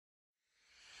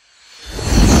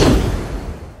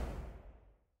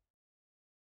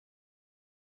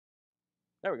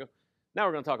There we go. Now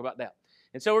we're going to talk about that.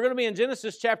 And so we're going to be in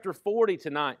Genesis chapter 40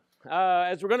 tonight.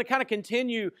 As we're going to kind of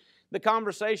continue the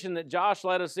conversation that Josh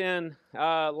led us in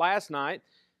last night.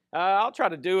 I'll try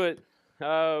to do it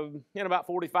in about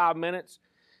 45 minutes,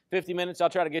 50 minutes. I'll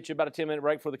try to get you about a 10-minute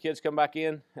break before the kids come back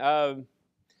in.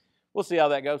 We'll see how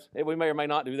that goes. We may or may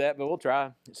not do that, but we'll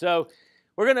try. So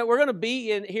we're gonna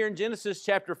be here in Genesis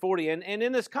chapter 40, and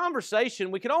in this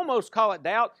conversation, we could almost call it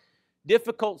doubt,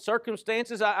 difficult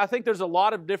circumstances. I think there's a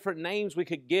lot of different names we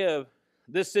could give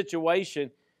this situation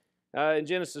in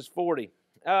Genesis 40.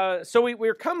 So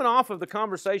we're coming off of the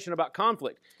conversation about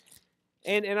conflict,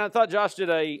 and I thought Josh did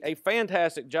a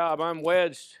fantastic job. I'm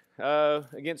wedged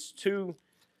against two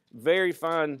very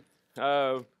fine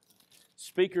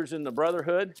speakers in the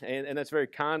brotherhood, and that's very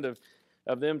kind of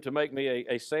them to make me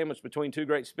a sandwich between two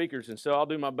great speakers, and so I'll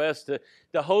do my best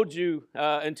to hold you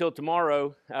until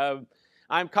tomorrow.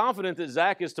 I'm confident that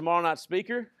Zach is tomorrow night's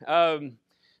speaker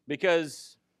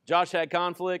because Josh had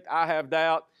conflict, I have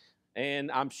doubt, and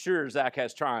I'm sure Zach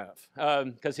has triumph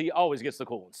because he always gets the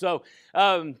cool one. So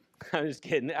I'm just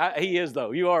kidding. He is,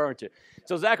 though. You are, aren't you?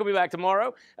 So Zach will be back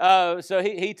tomorrow. So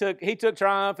he took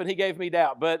triumph and he gave me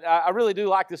doubt. But I really do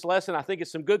like this lesson. I think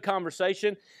it's some good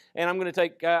conversation. And I'm going to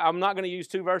take. I'm not going to use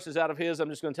two verses out of his. I'm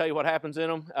just going to tell you what happens in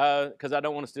them because I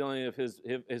don't want to steal any of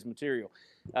his material.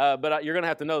 But you're going to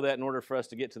have to know that in order for us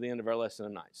to get to the end of our lesson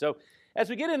tonight. So as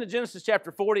we get into Genesis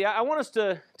chapter 40, I want us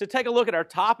to take a look at our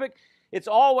topic. It's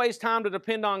always time to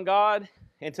depend on God,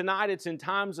 and tonight it's in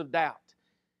times of doubt.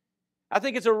 I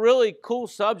think it's a really cool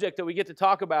subject that we get to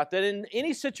talk about, that in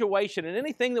any situation, in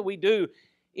anything that we do,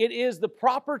 it is the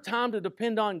proper time to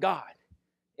depend on God.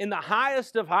 In the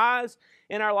highest of highs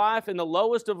in our life, in the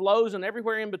lowest of lows, and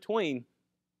everywhere in between,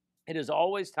 it is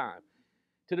always time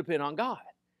to depend on God.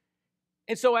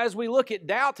 And so as we look at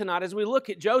doubt tonight, as we look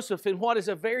at Joseph in what is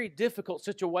a very difficult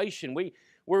situation, we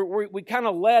kind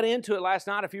of led into it last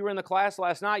night. If you were in the class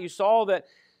last night, you saw that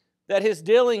his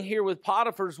dealing here with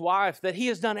Potiphar's wife, that he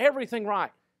has done everything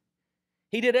right.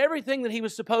 He did everything that he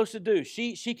was supposed to do.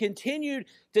 She continued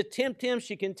to tempt him.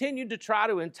 She continued to try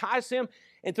to entice him.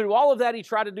 And through all of that, he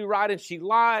tried to do right, and she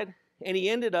lied. And he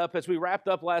ended up, as we wrapped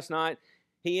up last night,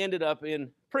 he ended up in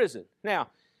prison.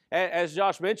 Now, as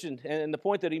Josh mentioned, and the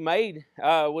point that he made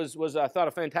was I thought,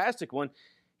 a fantastic one.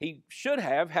 He should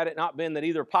have, had it not been that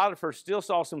either Potiphar still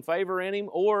saw some favor in him,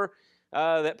 or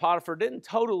that Potiphar didn't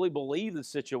totally believe the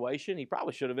situation. He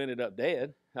probably should have ended up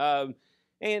dead.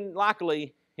 And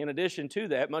likely, in addition to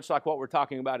that, much like what we're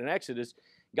talking about in Exodus,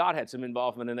 God had some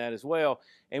involvement in that as well.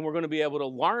 And we're going to be able to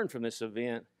learn from this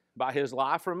event by his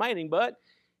life remaining. But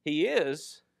he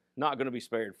is not going to be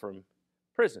spared from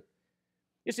prison.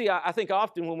 You see, I think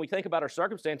often when we think about our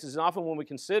circumstances, and often when we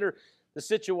consider the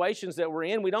situations that we're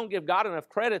in, we don't give God enough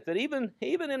credit that even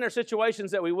in our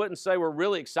situations that we wouldn't say we're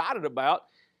really excited about,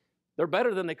 they're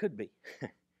better than they could be.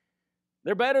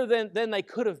 They're better than they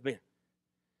could have been.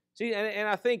 See, and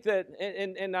I think that,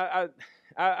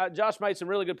 Josh made some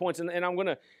really good points, and I'm going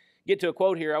to get to a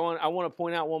quote here. I want to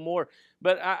point out one more.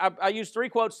 But I used three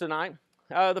quotes tonight.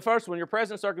 The first one, your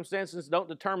present circumstances don't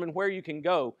determine where you can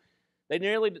go. They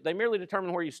merely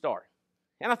determine where you start.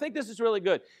 And I think this is really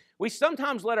good. We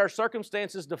sometimes let our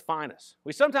circumstances define us.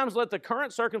 We sometimes let the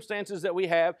current circumstances that we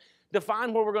have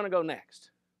define where we're going to go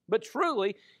next. But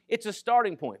truly, it's a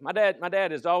starting point. My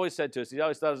dad has always said to us, he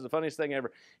always thought it was the funniest thing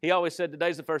ever. He always said,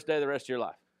 today's the first day of the rest of your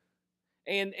life.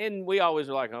 And we always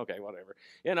are like, okay,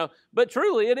 whatever. But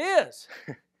truly it is.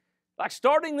 Like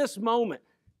starting this moment,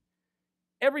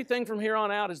 everything from here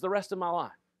on out is the rest of my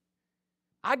life.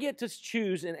 I get to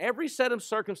choose in every set of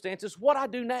circumstances what I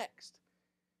do next.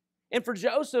 And for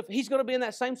Joseph, he's going to be in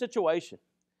that same situation.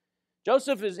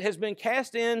 Joseph has been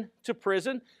cast into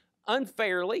prison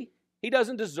unfairly. He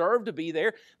doesn't deserve to be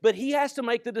there, but he has to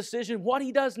make the decision what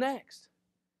he does next.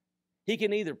 He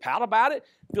can either pout about it,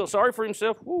 feel sorry for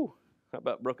himself. Whoo, how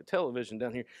about broke a television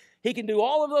down here? He can do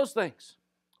all of those things,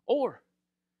 or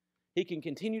he can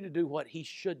continue to do what he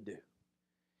should do.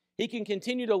 He can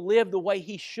continue to live the way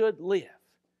he should live.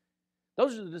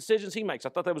 Those are the decisions he makes. I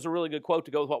thought that was a really good quote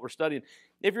to go with what we're studying.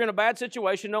 If you're in a bad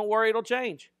situation, don't worry, it'll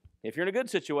change. If you're in a good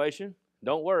situation,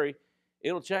 don't worry,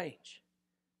 it'll change.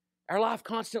 Our life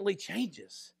constantly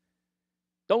changes.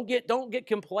 Don't get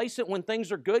complacent when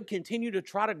things are good. Continue to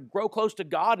try to grow close to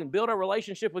God and build our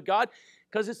relationship with God,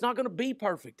 because it's not going to be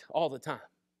perfect all the time.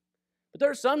 But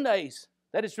there are some days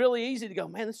that it's really easy to go,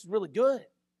 man, this is really good.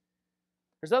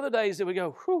 There's other days that we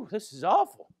go, whew, this is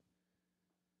awful.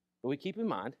 But we keep in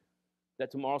mind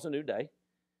that tomorrow's a new day.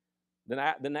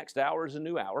 The next hour is a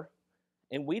new hour.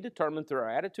 And we determine through our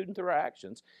attitude and through our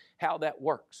actions how that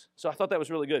works. So I thought that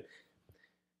was really good.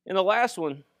 And the last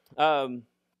one,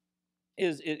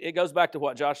 it goes back to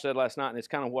what Josh said last night, and it's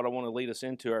kind of what I want to lead us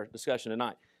into our discussion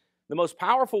tonight. The most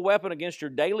powerful weapon against your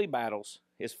daily battles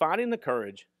is finding the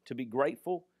courage to be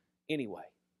grateful anyway.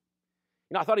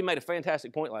 I thought he made a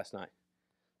fantastic point last night.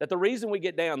 That the reason we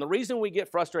get down, the reason we get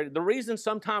frustrated, the reason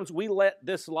sometimes we let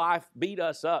this life beat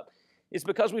us up is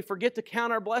because we forget to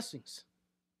count our blessings.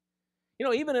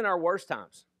 Even in our worst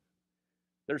times,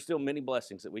 there's still many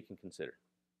blessings that we can consider.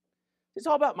 It's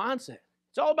all about mindset.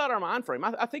 It's all about our mind frame.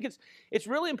 I think it's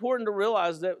really important to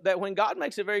realize that when God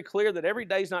makes it very clear that every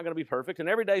day is not going to be perfect and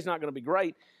every day is not going to be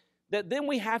great, that then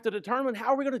we have to determine how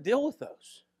are we going to deal with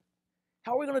those?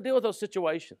 How are we going to deal with those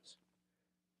situations?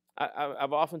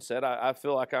 I've often said I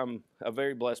feel like I'm a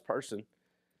very blessed person,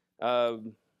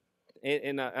 and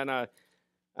I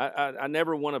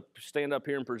never want to stand up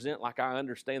here and present like I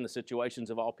understand the situations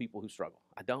of all people who struggle.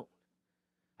 I don't.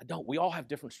 We all have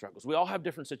different struggles. We all have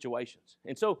different situations,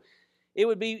 and so it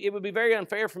would be very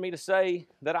unfair for me to say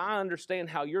that I understand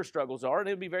how your struggles are, and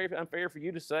it would be very unfair for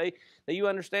you to say that you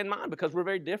understand mine, because we're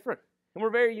very different and we're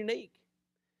very unique.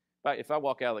 If I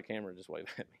walk out of the camera, just wave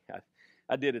at me.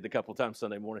 I did it a couple times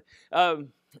Sunday morning.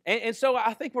 And so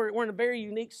I think we're in very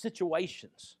unique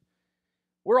situations.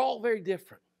 We're all very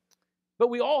different. But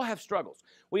we all have struggles.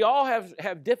 We all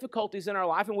have difficulties in our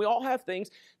life, and we all have things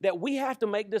that we have to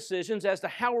make decisions as to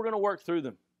how we're going to work through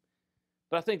them.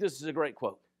 But I think this is a great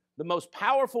quote. The most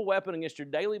powerful weapon against your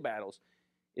daily battles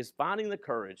is finding the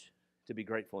courage to be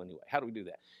grateful anyway. How do we do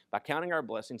that? By counting our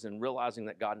blessings and realizing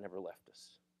that God never left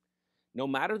us. No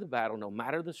matter the battle, no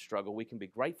matter the struggle, we can be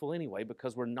grateful anyway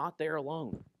because we're not there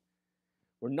alone.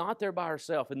 We're not there by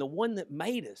ourselves. And the one that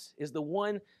made us is the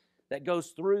one that goes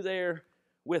through there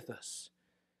with us.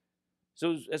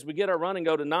 So as we get our run and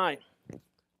go tonight,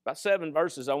 about 7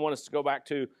 verses I want us to go back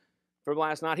to from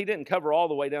last night. He didn't cover all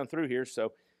the way down through here,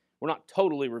 so we're not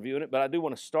totally reviewing it, but I do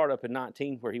want to start up in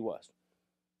 19 where he was.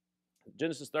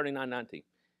 Genesis 39:19.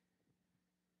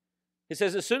 It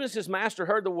says, as soon as his master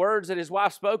heard the words that his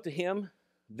wife spoke to him,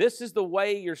 this is the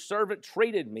way your servant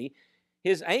treated me,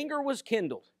 his anger was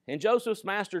kindled. And Joseph's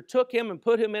master took him and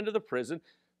put him into the prison,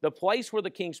 the place where the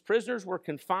king's prisoners were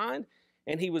confined,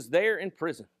 and he was there in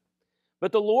prison.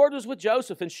 But the Lord was with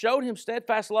Joseph and showed him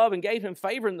steadfast love and gave him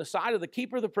favor in the sight of the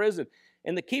keeper of the prison.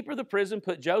 And the keeper of the prison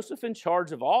put Joseph in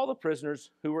charge of all the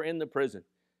prisoners who were in the prison.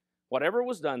 Whatever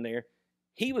was done there,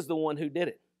 he was the one who did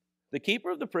it. The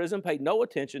keeper of the prison paid no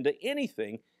attention to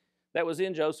anything that was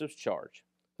in Joseph's charge,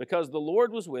 because the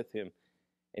Lord was with him,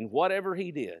 and whatever he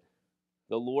did,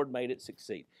 the Lord made it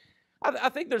succeed. I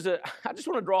think I just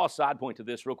want to draw a side point to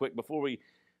this real quick before we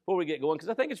get going, because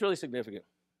I think it's really significant.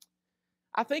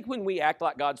 I think when we act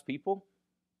like God's people,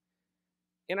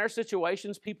 in our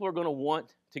situations, people are going to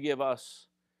want to give us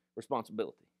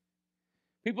responsibility.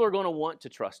 People are going to want to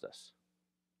trust us.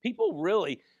 People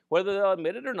really, whether they'll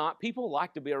admit it or not, people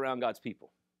like to be around God's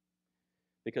people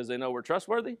because they know we're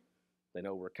trustworthy, they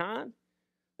know we're kind,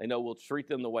 they know we'll treat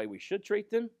them the way we should treat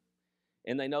them,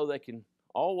 and they know they can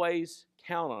always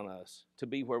count on us to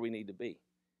be where we need to be.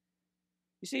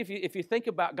 You see, if you think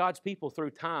about God's people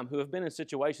through time who have been in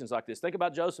situations like this, think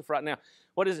about Joseph right now.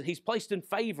 What is it? He's placed in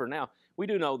favor. Now, we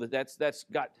do know that that's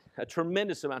got a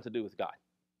tremendous amount to do with God.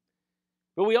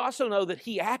 But we also know that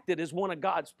he acted as one of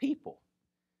God's people.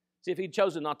 See, if he'd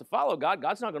chosen not to follow God,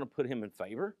 God's not going to put him in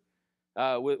favor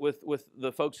with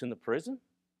the folks in the prison.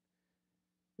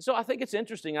 So I think it's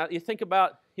interesting. You think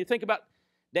about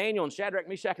Daniel and Shadrach,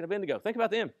 Meshach, and Abednego. Think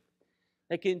about them.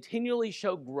 They continually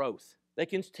show growth. They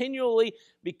continually,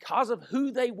 because of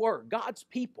who they were, God's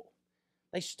people,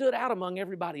 they stood out among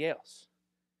everybody else.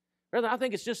 Brother, I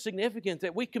think it's just significant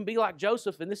that we can be like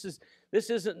Joseph, and this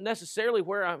isn't necessarily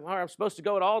where I'm supposed to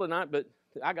go at all tonight, but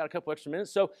I got a couple extra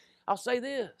minutes, so I'll say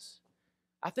this.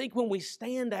 I think when we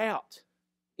stand out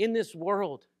in this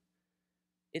world,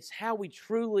 it's how we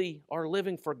truly are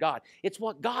living for God. It's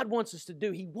what God wants us to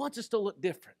do. He wants us to look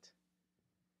different.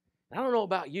 I don't know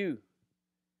about you,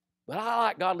 but I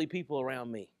like godly people around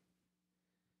me.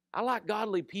 I like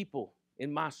godly people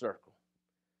in my circle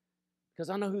because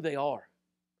I know who they are.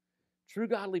 True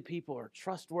godly people are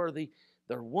trustworthy.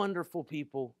 They're wonderful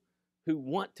people who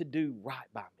want to do right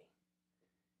by me.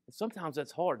 And sometimes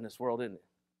that's hard in this world, isn't it?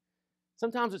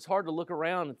 Sometimes it's hard to look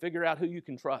around and figure out who you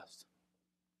can trust.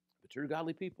 But true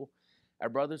godly people, our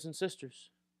brothers and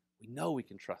sisters, we know we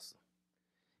can trust them.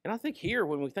 And I think here,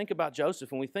 when we think about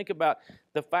Joseph, when we think about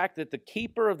the fact that the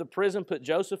keeper of the prison put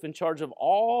Joseph in charge of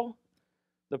all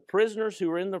the prisoners who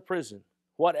were in the prison,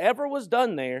 whatever was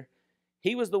done there,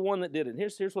 he was the one that did it. And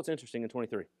here's what's interesting in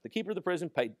 23. The keeper of the prison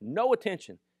paid no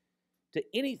attention to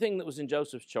anything that was in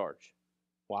Joseph's charge.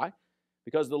 Why?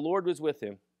 Because the Lord was with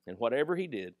him, and whatever he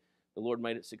did, the Lord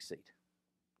made it succeed.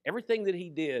 Everything that he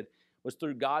did was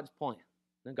through God's plan.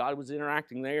 And God was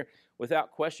interacting there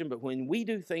without question. But when we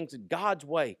do things God's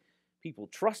way, people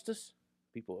trust us,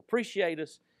 people appreciate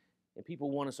us, and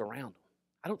people want us around them.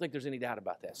 I don't think there's any doubt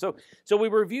about that. So we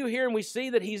review here and we see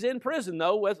that he's in prison,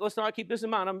 though. Let's not keep this in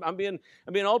mind. I'm being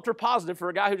ultra positive for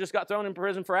a guy who just got thrown in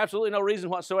prison for absolutely no reason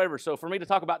whatsoever. So for me to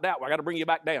talk about that, I got to bring you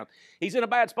back down. He's in a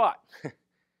bad spot.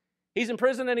 He's in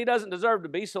prison and he doesn't deserve to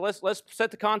be. So let's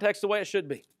set the context the way it should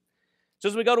be. So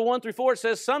as we go to 1 through 4, it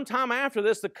says, sometime after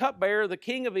this, the cupbearer, the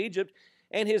king of Egypt,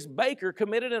 and his baker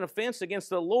committed an offense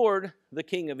against the Lord, the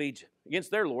king of Egypt.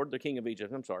 Against their Lord, the king of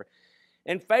Egypt. I'm sorry.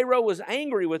 And Pharaoh was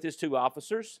angry with his two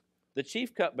officers, the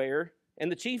chief cupbearer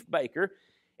and the chief baker,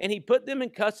 and he put them in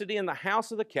custody in the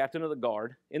house of the captain of the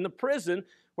guard, in the prison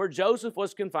where Joseph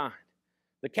was confined.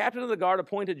 The captain of the guard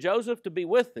appointed Joseph to be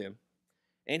with them,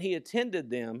 and he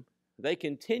attended them. They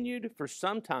continued for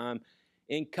some time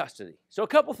in custody. So a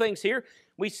couple things here.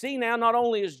 We see now not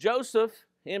only is Joseph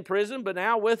in prison, but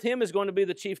now with him is going to be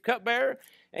the chief cupbearer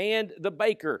and the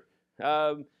baker.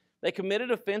 They committed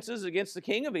offenses against the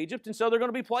king of Egypt, and so they're going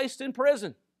to be placed in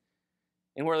prison.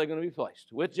 And where are they going to be placed?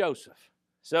 With Joseph.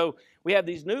 So we have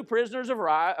these new prisoners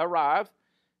arrive.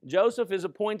 Joseph is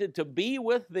appointed to be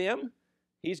with them.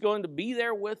 He's going to be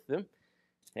there with them.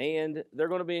 And they're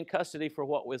going to be in custody for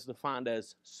what was defined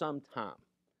as some time,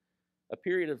 a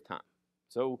period of time.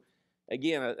 So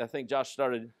again, I think Josh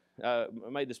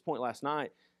made this point last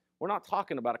night. We're not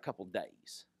talking about a couple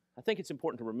days. I think it's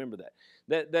important to remember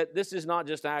that this is not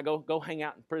just, go hang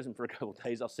out in prison for a couple of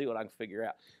days. I'll see what I can figure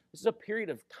out. This is a period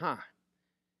of time.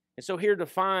 And so here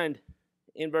defined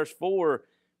in verse 4,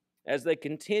 as they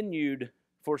continued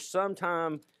for some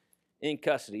time in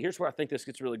custody. Here's where I think this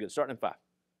gets really good, starting in 5.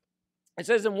 It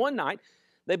says, in one night,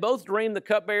 they both dreamed, the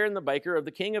cupbearer and the baker, of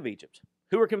the king of Egypt,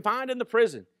 who were confined in the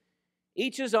prison,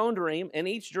 each his own dream, and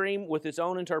each dream with its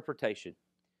own interpretation.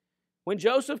 When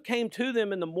Joseph came to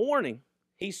them in the morning,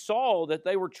 he saw that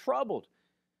they were troubled.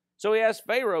 So he asked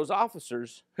Pharaoh's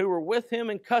officers who were with him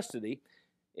in custody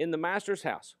in the master's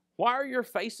house, why are your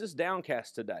faces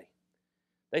downcast today?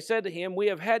 They said to him, we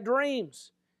have had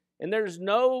dreams, and there's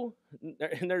no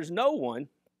one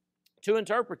to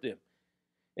interpret them.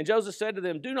 And Joseph said to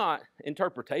them, do not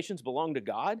interpretations belong to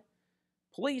God?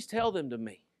 Please tell them to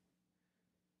me.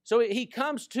 So he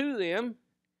comes to them,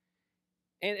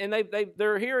 and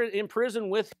they're here in prison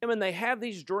with him, and they have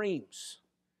these dreams.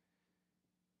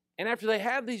 And after they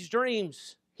have these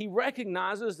dreams, he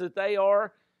recognizes that they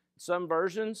are, some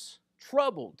versions,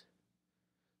 troubled.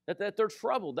 That they're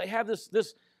troubled. They have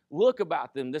this look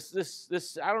about them.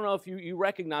 This I don't know if you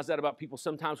recognize that about people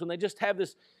sometimes, when they just have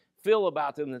this feel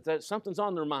about them that something's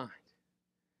on their mind.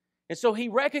 And so he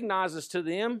recognizes to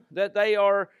them that they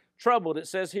are troubled. It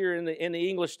says here in the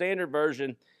English Standard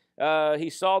Version, he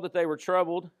saw that they were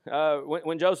troubled.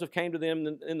 When Joseph came to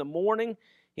them in the morning,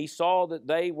 he saw that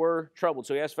they were troubled.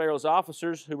 So he asked Pharaoh's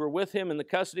officers who were with him in the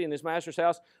custody in his master's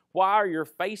house, why are your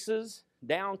faces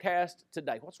downcast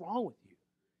today? What's wrong with you?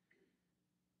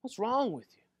 What's wrong with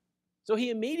you? So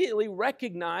he immediately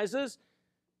recognizes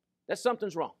that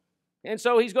something's wrong. And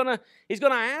so he's going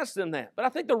to ask them that. But I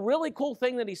think the really cool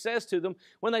thing that he says to them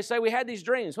when they say, we had these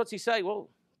dreams, what's he say? Well,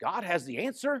 God has the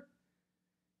answer.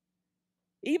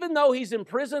 Even though he's in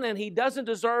prison and he doesn't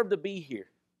deserve to be here,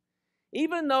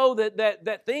 even though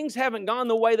that things haven't gone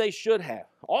the way they should have,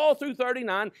 all through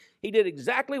 39, he did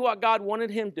exactly what God wanted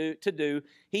him to do.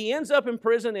 He ends up in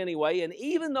prison anyway, and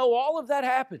even though all of that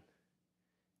happened,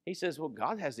 he says, well,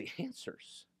 God has the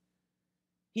answers.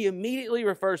 He immediately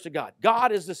refers to God.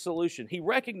 God is the solution. He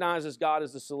recognizes God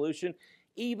as the solution,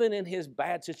 even in his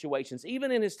bad situations,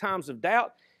 even in his times of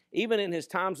doubt, even in his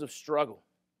times of struggle.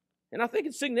 And I think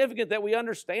it's significant that we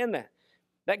understand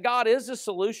that God is the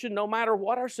solution no matter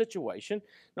what our situation,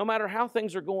 no matter how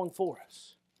things are going for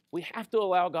us. We have to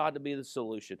allow God to be the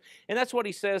solution. And that's what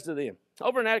he says to them.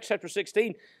 Over in Acts chapter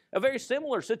 16, a very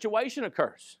similar situation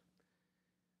occurs.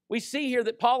 We see here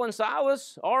that Paul and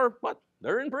Silas are,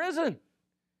 they're in prison.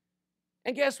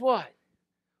 And guess what?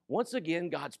 Once again,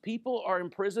 God's people are in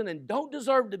prison and don't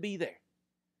deserve to be there.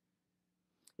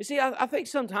 You see, I think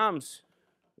sometimes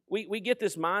we get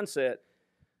this mindset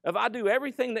of I do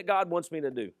everything that God wants me to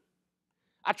do.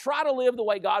 I try to live the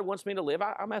way God wants me to live.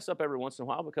 I mess up every once in a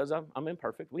while because I'm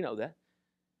imperfect. We know that.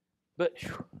 But,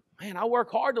 man, I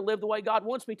work hard to live the way God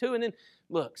wants me to, and then,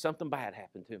 look, something bad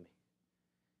happened to me.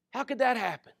 How could that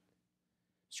happen?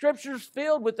 Scripture's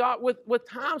filled with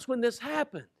times when this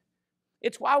happened.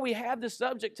 It's why we have this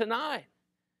subject tonight.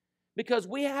 Because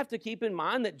we have to keep in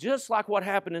mind that just like what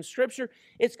happened in Scripture,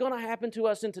 it's going to happen to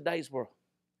us in today's world.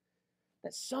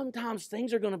 That sometimes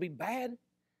things are going to be bad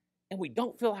and we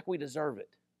don't feel like we deserve it.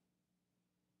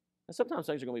 And sometimes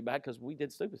things are going to be bad because we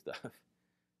did stupid stuff.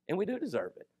 And we do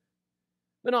deserve it.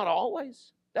 But not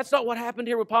always. That's not what happened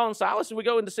here with Paul and Silas. As we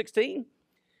go into 16,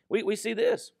 we see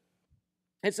this.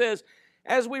 It says,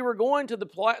 as we were going to the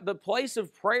place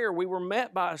of prayer, we were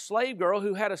met by a slave girl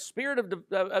who had a spirit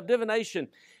of divination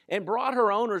and brought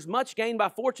her owners much gain by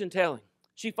fortune telling.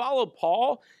 She followed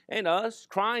Paul and us,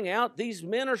 crying out, these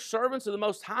men are servants of the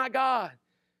Most High God,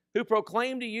 who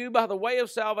proclaim to you by the way of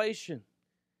salvation.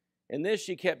 And this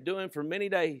she kept doing for many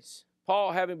days.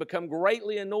 Paul, having become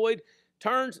greatly annoyed,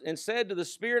 turned and said to the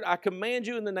spirit, I command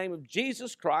you in the name of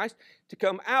Jesus Christ to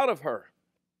come out of her.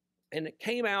 And it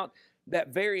came out that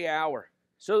very hour.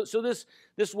 So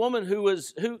this woman who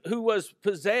was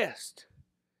possessed,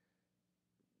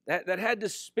 that had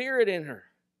this spirit in her.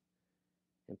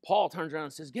 And Paul turns around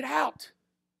and says, get out.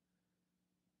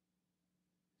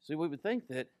 See, we would think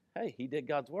that, hey, he did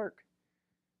God's work.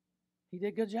 He did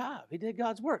a good job. He did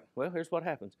God's work. Well, here's what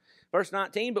happens. Verse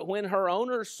 19, but when her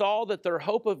owners saw that their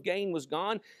hope of gain was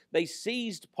gone, they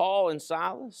seized Paul and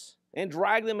Silas and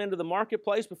dragged them into the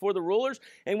marketplace before the rulers.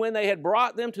 And when they had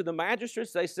brought them to the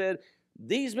magistrates, they said,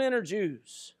 these men are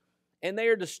Jews, and they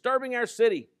are disturbing our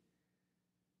city.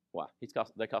 Wow,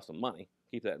 they cost them money.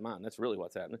 Keep that in mind. That's really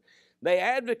what's happening. They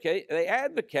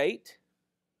advocate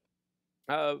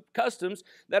customs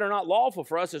that are not lawful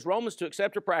for us as Romans to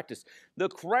accept or practice. The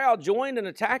crowd joined in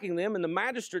attacking them, and the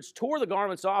magistrates tore the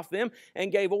garments off them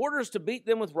and gave orders to beat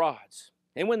them with rods.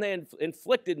 And when they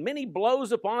inflicted many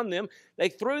blows upon them, they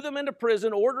threw them into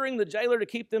prison, ordering the jailer to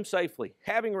keep them safely.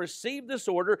 Having received this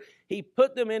order, he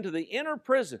put them into the inner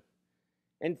prison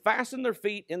and fastened their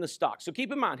feet in the stocks. So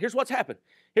keep in mind, here's what's happened.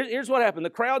 Here's what happened. The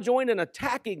crowd joined in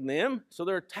attacking them, so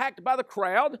they're attacked by the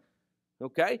crowd.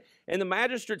 Okay, and the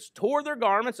magistrates tore their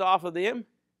garments off of them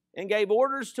and gave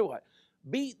orders to what?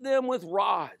 Beat them with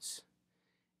rods.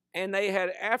 And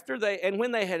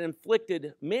when they had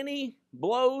inflicted many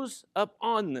blows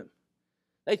upon them,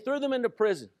 they threw them into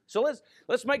prison. So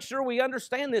let's make sure we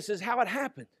understand this is how it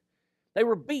happened. They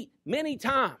were beat many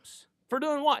times for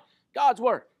doing what? God's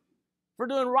work. For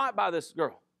doing right by this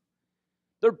girl.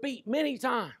 They're beat many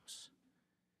times.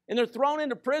 And they're thrown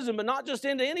into prison, but not just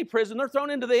into any prison. They're thrown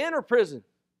into the inner prison.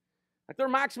 Like their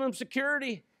maximum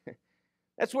security.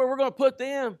 That's where we're going to put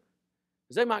them,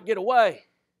 because they might get away.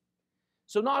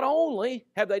 So not only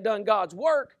have they done God's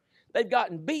work, they've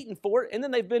gotten beaten for it, and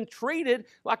then they've been treated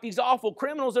like these awful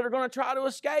criminals that are going to try to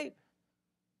escape.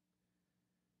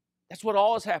 That's what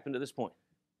all has happened to this point.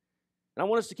 And I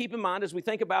want us to keep in mind as we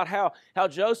think about how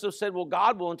Joseph said, well,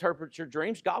 God will interpret your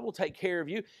dreams. God will take care of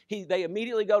you. They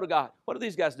immediately go to God. What do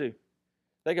these guys do?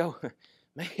 They go,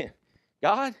 man,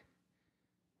 God,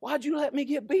 why'd you let me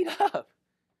get beat up?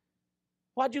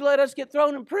 Why'd you let us get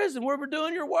thrown in prison where we're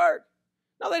doing your work?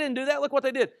 No, they didn't do that. Look what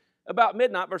they did. About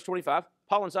midnight, verse 25,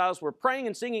 Paul and Silas were praying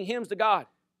and singing hymns to God,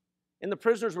 and the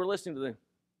prisoners were listening to them.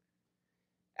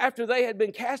 After they had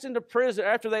been cast into prison,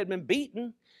 after they had been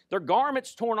beaten, their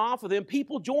garments torn off of them,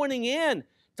 people joining in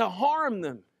to harm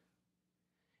them,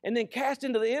 and then cast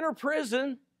into the inner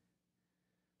prison,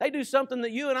 they do something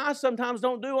that you and I sometimes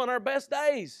don't do on our best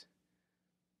days.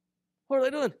 What are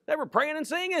they doing? They were praying and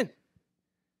singing.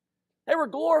 They were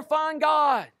glorifying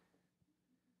God.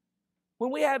 When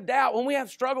we have doubt, when we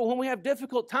have struggle, when we have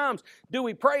difficult times, do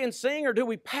we pray and sing or do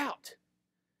we pout?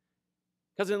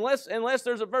 Because unless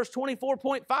there's a verse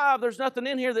 24.5, there's nothing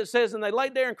in here that says, and they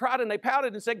laid there and cried and they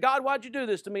pouted and said, God, why'd you do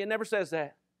this to me? It never says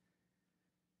that.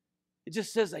 It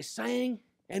just says they sang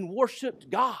and worshiped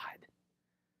God.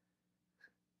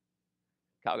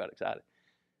 Kyle got excited.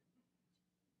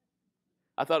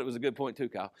 I thought it was a good point too,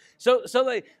 Kyle.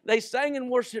 So they sang and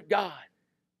worshiped God.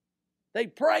 They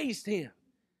praised Him.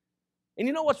 And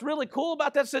you know what's really cool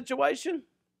about that situation?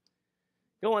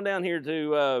 Going down here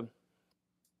to,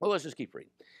 let's just keep reading.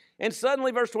 And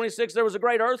suddenly, verse 26, there was a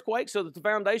great earthquake so that the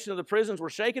foundation of the prisons were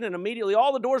shaken, and immediately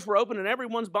all the doors were open and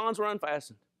everyone's bonds were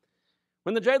unfastened.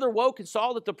 When the jailer woke and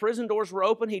saw that the prison doors were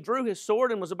open, he drew his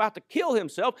sword and was about to kill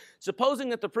himself, supposing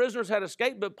that the prisoners had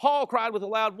escaped. But Paul cried with a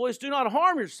loud voice, do not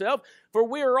harm yourself, for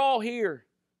we are all here.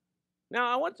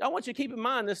 Now, I want you to keep in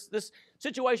mind this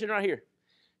situation right here.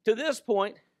 To this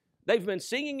point, they've been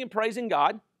singing and praising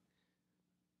God,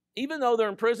 even though they're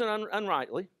in prison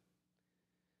unrightly.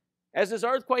 As this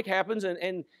earthquake happens,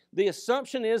 and the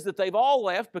assumption is that they've all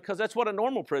left because that's what a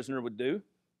normal prisoner would do.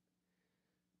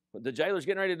 But the jailer's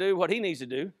getting ready to do what he needs to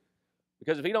do,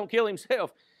 because if he don't kill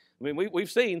himself, I mean, we've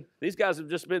seen these guys have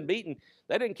just been beaten.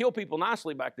 They didn't kill people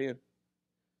nicely back then.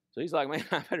 So he's like, man,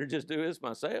 I better just do this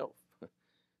myself.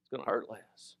 It's going to hurt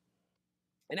less.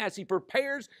 And as he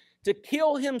prepares to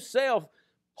kill himself,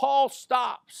 Paul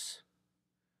stops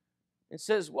and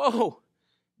says, whoa,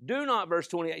 Do not, verse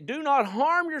 28, do not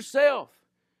harm yourself,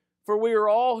 for we are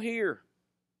all here.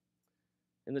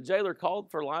 And the jailer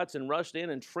called for lights and rushed in,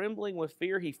 and trembling with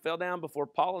fear, he fell down before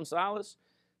Paul and Silas.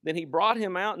 Then he brought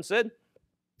him out and said,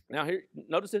 now here,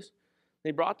 notice this.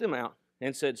 He brought them out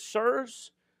and said,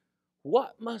 sirs,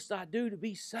 what must I do to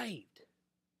be saved?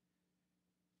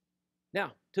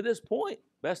 Now, to this point,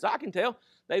 best I can tell,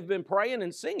 they've been praying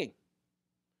and singing.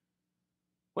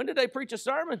 When did they preach a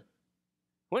sermon?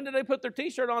 When did they put their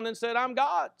t-shirt on and said, I'm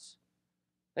God's?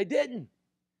 They didn't.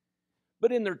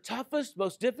 But in their toughest,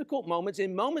 most difficult moments,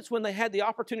 in moments when they had the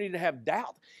opportunity to have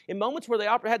doubt, in moments where they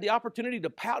had the opportunity to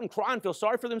pout and cry and feel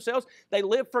sorry for themselves, they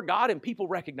lived for God and people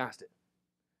recognized it.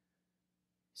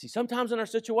 See, sometimes in our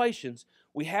situations,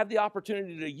 we have the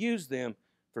opportunity to use them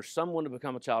for someone to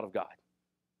become a child of God.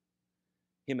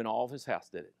 Him and all of his house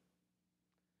did it.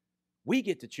 We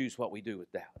get to choose what we do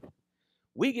with doubt.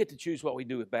 We get to choose what we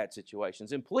do with bad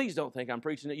situations. And please don't think I'm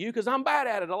preaching at you, because I'm bad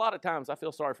at it. A lot of times I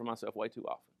feel sorry for myself way too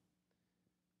often.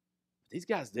 These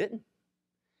guys didn't.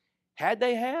 Had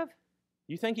they have,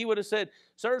 you think he would have said,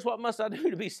 sirs, what must I do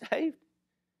to be saved?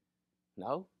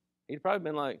 No. He'd probably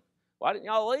been like, why didn't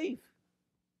y'all leave?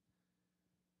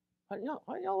 Why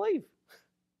didn't y'all leave?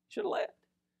 Should have left.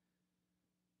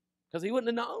 Because he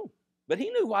wouldn't have known. But he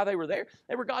knew why they were there.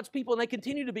 They were God's people, and they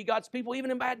continue to be God's people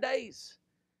even in bad days.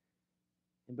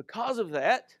 And because of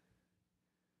that, it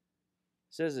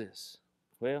says this.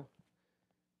 Well,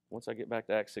 once I get back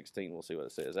to Acts 16, we'll see what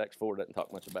it says. Acts 4 doesn't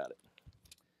talk much about it.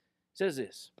 It says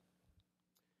this.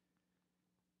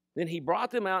 Then he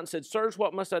brought them out and said, sirs,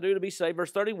 what must I do to be saved?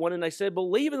 Verse 31, and they said,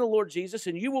 believe in the Lord Jesus,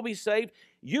 and you will be saved,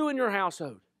 you and your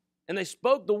household. And they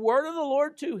spoke the word of the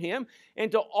Lord to him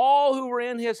and to all who were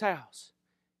in his house.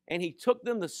 And he took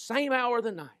them the same hour of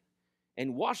the night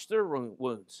and washed their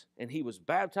wounds. And he was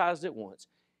baptized at once,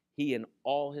 he and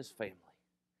all his family.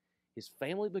 His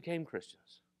family became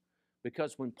Christians.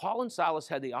 Because when Paul and Silas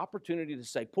had the opportunity to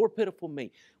say, poor pitiful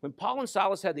me, when Paul and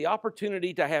Silas had the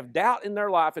opportunity to have doubt in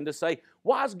their life and to say,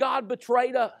 why has God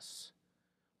betrayed us?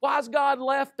 Why has God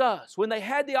left us? When they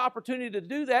had the opportunity to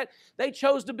do that, they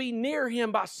chose to be near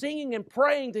him by singing and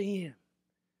praying to him.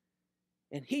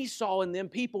 And he saw in them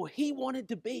people he wanted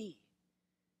to be.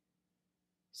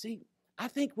 See, I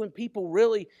think when people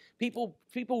really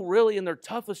in their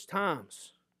toughest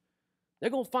times, they're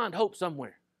going to find hope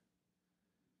somewhere.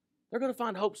 They're going to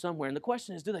find hope somewhere. And the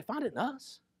question is, do they find it in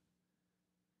us?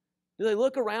 Do they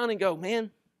look around and go,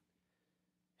 man,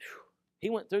 he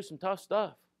went through some tough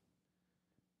stuff,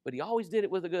 but he always did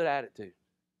it with a good attitude.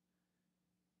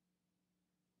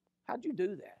 How'd you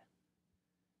do that?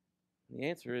 And the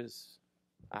answer is,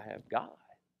 I have God.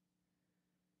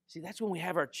 See, that's when we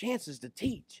have our chances to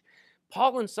teach.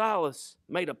 Paul and Silas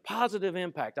made a positive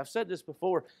impact. I've said this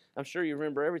before. I'm sure you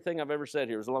remember everything I've ever said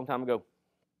here. It was a long time ago.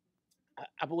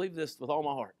 I believe this with all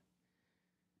my heart.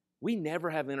 We never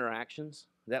have interactions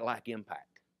that lack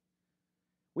impact.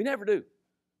 We never do.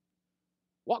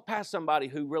 Walk past somebody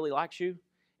who really likes you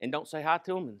and don't say hi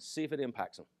to them and see if it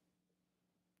impacts them.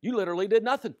 You literally did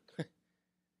nothing.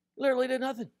 Literally did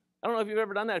nothing. I don't know if you've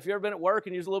ever done that. If you've ever been at work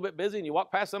and you're a little bit busy and you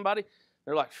walk past somebody,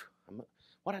 they're like,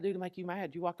 what'd I do to make you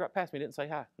mad? You walked right past me, didn't say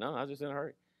hi. No, I was just in a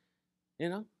hurry. You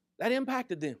know, that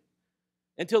impacted them.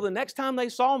 Until the next time they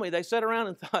saw me, they sat around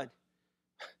and thought,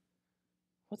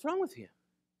 what's wrong with you?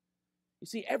 You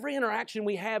see, every interaction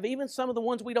we have, even some of the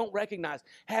ones we don't recognize,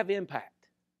 have impact.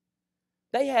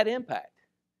 They had impact.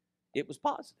 It was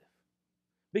positive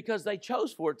because they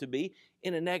chose for it to be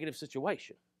in a negative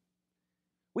situation.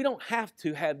 We don't have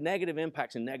to have negative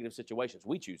impacts in negative situations.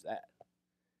 We choose that.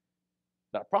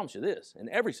 But I promise you this, in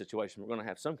every situation, we're going to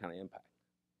have some kind of impact.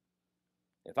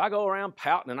 If I go around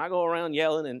pouting and I go around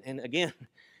yelling, and again,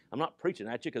 I'm not preaching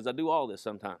at you because I do all this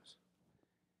sometimes.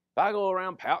 If I go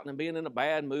around pouting and being in a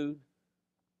bad mood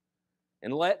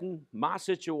and letting my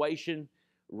situation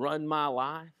run my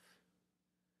life,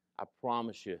 I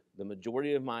promise you the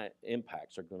majority of my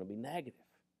impacts are going to be negative.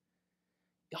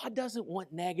 God doesn't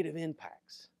want negative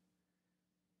impacts.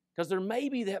 Because there may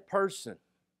be that person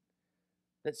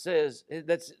that says,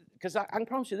 because I can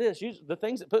promise you this, the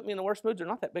things that put me in the worst moods are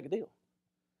not that big a deal.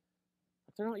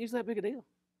 They're not usually that big a deal.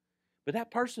 But that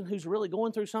person who's really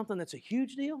going through something that's a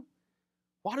huge deal,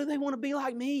 why do they want to be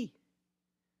like me?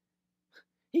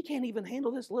 He can't even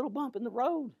handle this little bump in the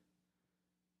road.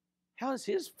 How is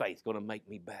his faith going to make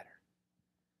me better?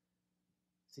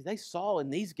 See, they saw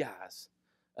in these guys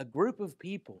a group of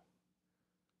people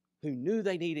who knew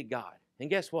they needed God. And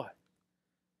guess what?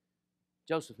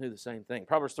 Joseph knew the same thing.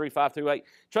 Proverbs 3:5-8.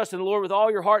 Trust in the Lord with all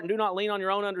your heart and do not lean on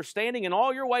your own understanding. In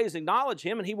all your ways acknowledge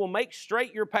him and he will make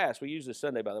straight your paths. We use this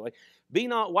Sunday, by the way. Be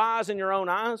not wise in your own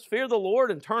eyes. Fear the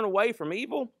Lord and turn away from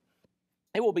evil.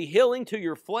 It will be healing to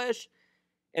your flesh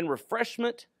and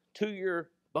refreshment to your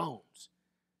bones.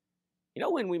 You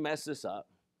know when we mess this up?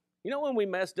 You know when we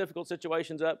mess difficult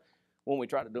situations up? When we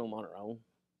try to do them on our own.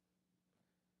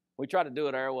 We try to do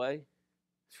it our way.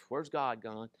 Where's God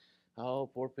gone?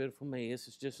 Oh, poor pitiful me. This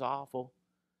is just awful.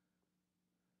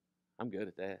 I'm good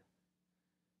at that.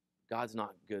 God's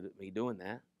not good at me doing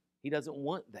that. He doesn't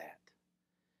want that.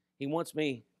 He wants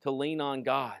me to lean on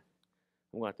God.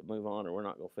 I'm going to have to move on or we're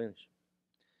not going to finish.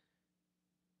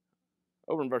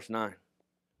 Over in verse 9.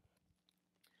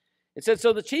 It said,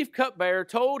 so the chief cupbearer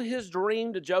told his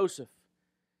dream to Joseph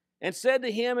and said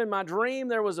to him, in my dream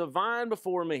there was a vine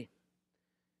before me.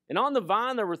 And on the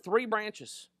vine there were 3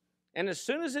 branches. And as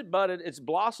soon as it budded, its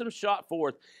blossoms shot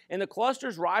forth, and the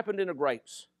clusters ripened into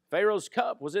grapes. Pharaoh's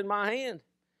cup was in my hand.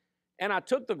 And I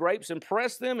took the grapes and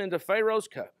pressed them into Pharaoh's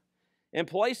cup, and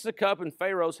placed the cup in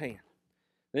Pharaoh's hand.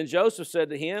 Then Joseph said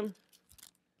to him,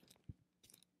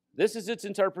 this is its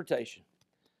interpretation.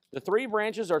 The 3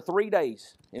 branches are 3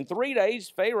 days. In 3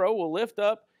 days, Pharaoh will lift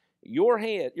up your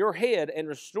head and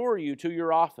restore you to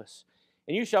your office.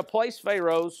 And you shall place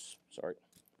Pharaoh's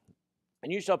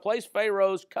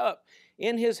cup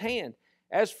in his hand,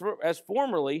 as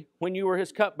formerly when you were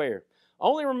his cupbearer.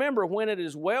 Only remember when it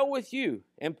is well with you,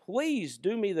 and please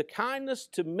do me the kindness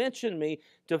to mention me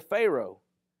to Pharaoh,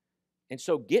 and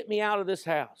so get me out of this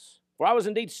house. For I was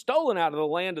indeed stolen out of the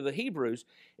land of the Hebrews,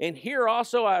 and here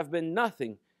also I have been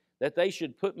nothing, that they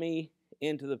should put me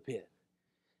into the pit.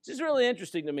 This is really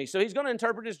interesting to me. So he's going to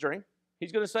interpret his dream.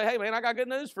 He's going to say, hey man, I got good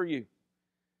news for you.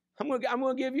 I'm going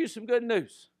to give you some good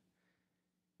news.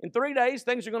 In 3 days,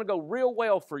 things are going to go real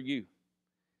well for you.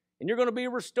 And you're going to be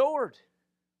restored.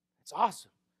 It's awesome.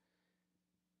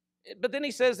 But then he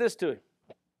says this to him.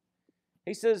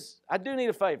 He says, I do need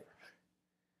a favor.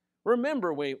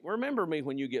 Remember me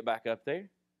when you get back up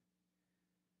there.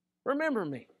 Remember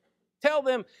me. Tell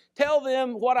them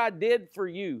what I did for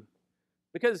you.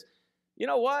 Because you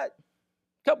know what?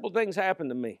 A couple of things happened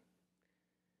to me.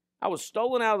 I was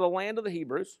stolen out of the land of the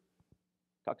Hebrews.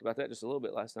 Talked about that just a little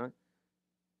bit last night.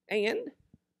 And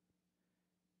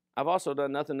I've also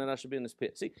done nothing that I should be in this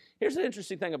pit. See, here's the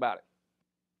interesting thing about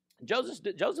it.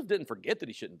 Joseph didn't forget that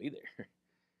he shouldn't be there.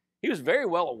 He was very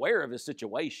well aware of his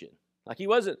situation. Like he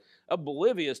wasn't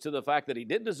oblivious to the fact that he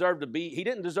didn't deserve to be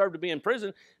in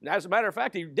prison. And as a matter of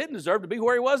fact, he didn't deserve to be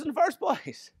where he was in the first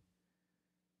place.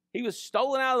 He was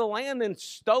stolen out of the land and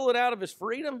stolen out of his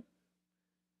freedom.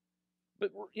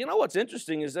 But you know what's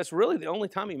interesting is that's really the only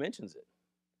time he mentions it.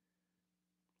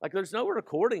 Like there's no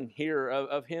recording here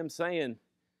of him saying,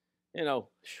 you know,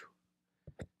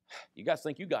 you guys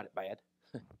think you got it bad.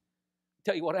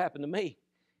 Tell you what happened to me.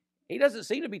 He doesn't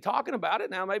seem to be talking about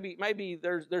it. Now maybe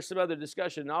there's some other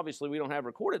discussion. Obviously we don't have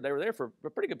recorded. They were there for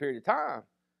a pretty good period of time.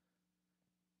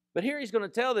 But here he's going to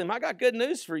tell them, I got good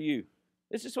news for you.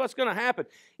 This is what's going to happen.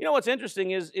 You know what's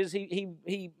interesting is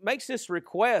he makes this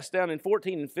request down in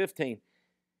 14 and 15.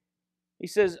 He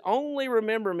says, only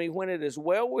remember me when it is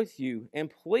well with you, and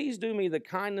please do me the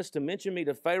kindness to mention me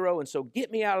to Pharaoh, and so get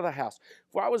me out of the house.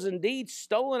 For I was indeed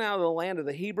stolen out of the land of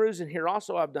the Hebrews, and here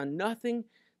also I've done nothing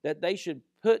that they should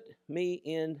put me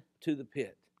into the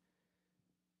pit.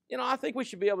 You know, I think we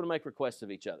should be able to make requests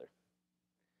of each other.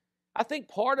 I think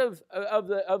part of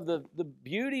the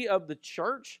beauty of the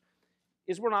church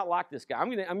is we're not like this guy. I'm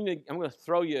gonna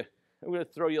throw you a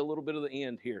little bit of the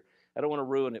end here. I don't want to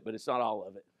ruin it, but it's not all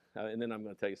of it. And then I'm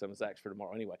going to tell you some of Zach's for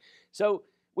tomorrow anyway. So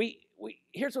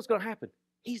here's what's going to happen.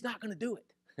 He's not going to do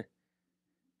it.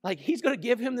 Like he's going to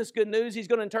give him this good news. He's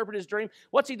going to interpret his dream.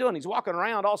 What's he doing? He's walking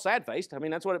around all sad-faced. I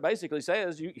mean, that's what it basically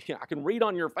says. I can read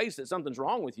on your face that something's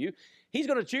wrong with you. He's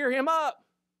going to cheer him up.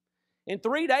 In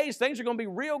 3 days, things are going to be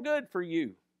real good for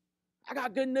you. I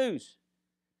got good news.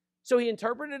 So he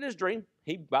interpreted his dream.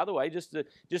 He, by the way, just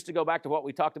to go back to what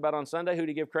we talked about on Sunday, who did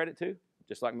he give credit to?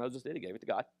 Just like Moses did, he gave it to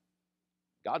God.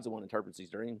 God's the one who interprets these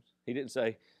dreams. He didn't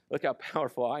say, look how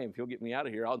powerful I am. If you'll get me out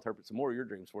of here, I'll interpret some more of your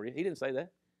dreams for you. He didn't say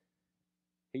that.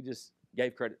 He just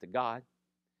gave credit to God.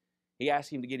 He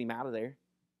asked him to get him out of there.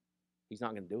 He's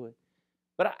not going to do it.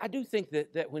 But I do think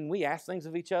that when we ask things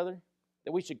of each other,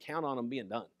 that we should count on them being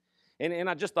done. And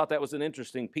I just thought that was an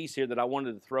interesting piece here that I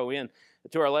wanted to throw in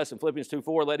to our lesson, Philippians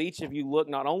 2:4. Let each of you look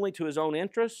not only to his own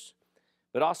interests,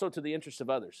 but also to the interests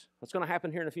of others. What's going to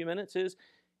happen here in a few minutes is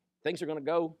things are going to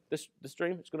go, this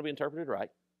dream, it's going to be interpreted right.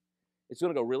 It's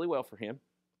going to go really well for him.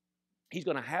 He's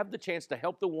going to have the chance to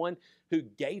help the one who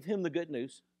gave him the good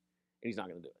news, and he's not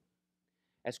going to do it.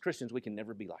 As Christians, we can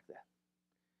never be like that.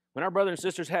 When our brothers and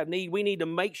sisters have need, we need to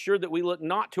make sure that we look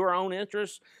not to our own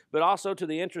interests, but also to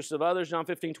the interests of others. John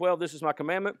 15:12, this is my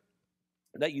commandment,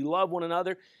 that you love one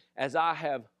another as I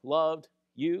have loved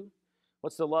you.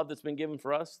 What's the love that's been given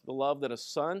for us? The love that a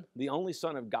son, the only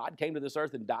Son of God, came to this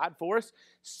earth and died for us,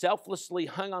 selflessly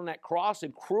hung on that cross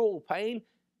in cruel pain,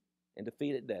 and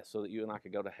defeated death so that you and I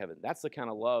could go to heaven. That's the kind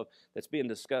of love that's being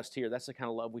discussed here. That's the kind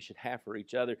of love we should have for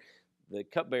each other. The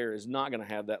cupbearer is not going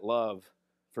to have that love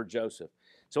for Joseph.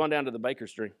 So on down to the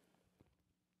baker's dream.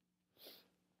 It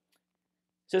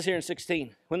says here in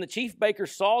 16, when the chief baker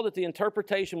saw that the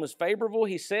interpretation was favorable,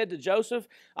 he said to Joseph,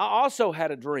 I also had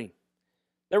a dream.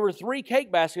 There were 3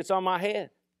 cake baskets on my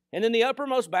head, and in the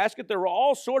uppermost basket there were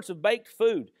all sorts of baked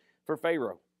food for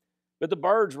Pharaoh. But the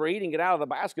birds were eating it out of the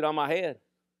basket on my head.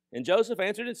 And Joseph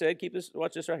answered and said,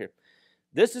 watch this right here.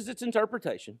 This is its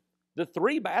interpretation. The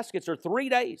 3 baskets are 3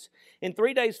 days. In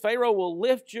 3 days, Pharaoh will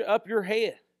lift up your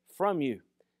head from you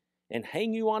and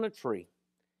hang you on a tree,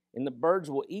 and the birds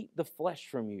will eat the flesh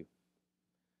from you.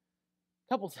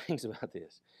 A couple things about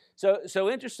this. So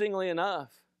interestingly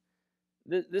enough,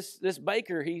 this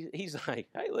baker, he's like,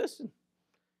 hey, listen,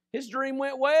 his dream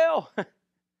went well.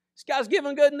 This guy's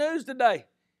giving good news today.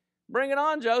 Bring it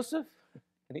on, Joseph.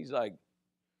 And he's like,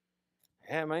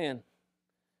 yeah, man,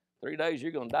 3 days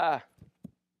you're going to die.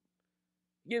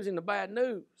 He gives him the bad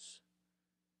news.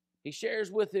 He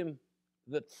shares with him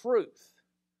the truth.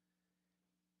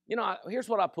 You know, here's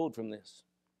what I pulled from this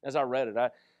as I read it.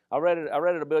 I read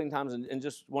it a billion times and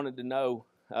just wanted to know,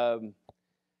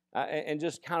 and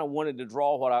just kind of wanted to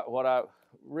draw what I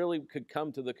really could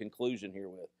come to the conclusion here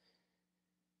with.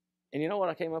 And you know what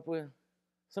I came up with?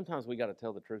 Sometimes we got to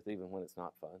tell the truth even when it's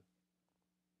not fun.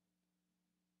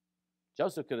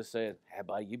 Joseph could have said, hey,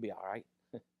 buddy, you be all right.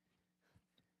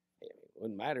 It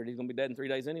wouldn't matter. He's going to be dead in 3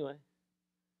 days anyway.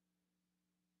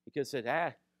 He could have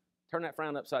said, turn that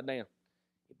frown upside down.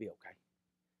 It'd be okay.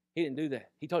 He didn't do that.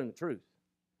 He told him the truth.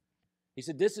 He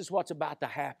said, this is what's about to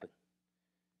happen.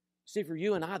 See, for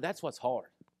you and I, that's what's hard.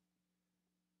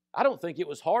 I don't think it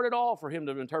was hard at all for him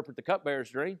to interpret the cupbearer's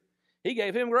dream. He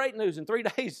gave him great news. In 3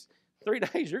 days, you're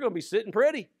going to be sitting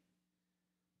pretty.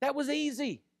 That was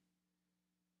easy.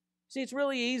 See, it's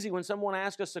really easy when someone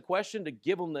asks us a question to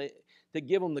give them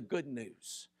the good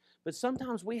news. But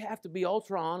sometimes we have to be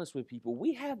ultra honest with people.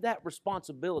 We have that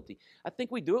responsibility. I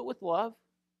think we do it with love.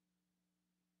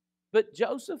 But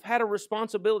Joseph had a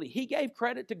responsibility. He gave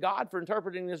credit to God for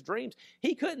interpreting his dreams.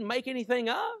 He couldn't make anything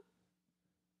up.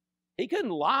 He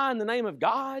couldn't lie in the name of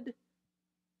God.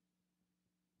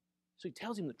 So he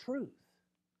tells him the truth.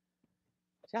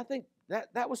 See, I think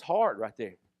that was hard right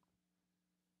there.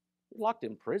 You're locked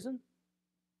in prison.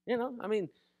 You know, I mean,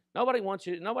 nobody wants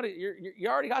you. You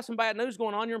already got some bad news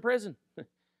going on. You're in prison.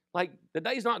 Like, the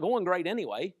day's not going great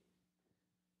anyway.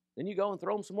 Then you go and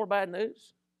throw them some more bad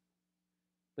news.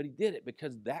 But he did it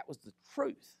because that was the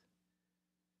truth.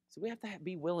 So we have to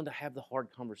be willing to have the hard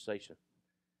conversation.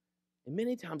 And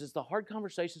many times it's the hard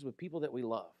conversations with people that we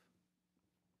love.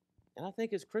 And I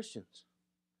think as Christians,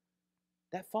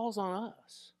 that falls on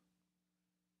us.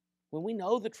 When we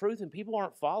know the truth and people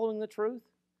aren't following the truth,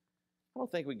 I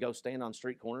don't think we go stand on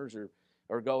street corners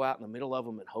or go out in the middle of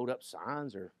them and hold up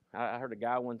signs. Or I heard a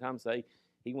guy one time say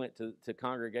he went to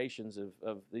congregations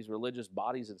of these religious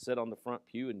bodies and sat on the front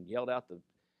pew and yelled out the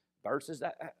verses.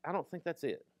 I don't think that's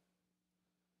it.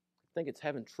 I think it's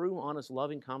having true, honest,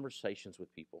 loving conversations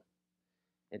with people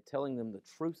and telling them the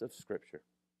truth of Scripture.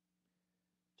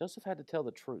 Joseph had to tell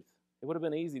the truth. It would have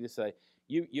been easy to say,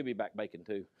 you'll be back baking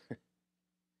too.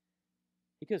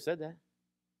 He could have said that.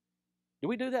 Do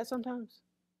we do that sometimes?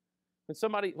 When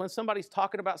somebody's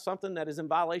talking about something that is in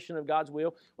violation of God's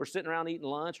will, we're sitting around eating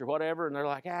lunch or whatever, and they're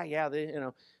like,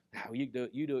 you do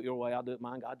it your way, I'll do it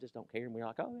mine. God just don't care. And we're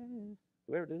like, oh, yeah.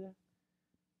 Do we ever do that?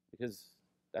 Because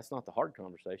that's not the hard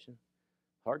conversation.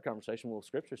 Hard conversation, well,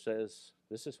 Scripture says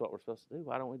this is what we're supposed to do.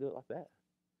 Why don't we do it like that?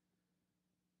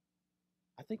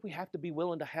 I think we have to be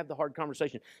willing to have the hard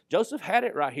conversation. Joseph had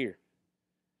it right here.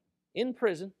 In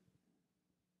prison,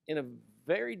 in a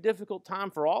very difficult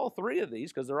time for all 3 of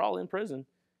these, because they're all in prison,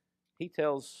 he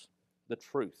tells the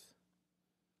truth.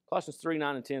 Colossians 3,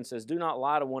 9, and 10 says, do not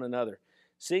lie to one another,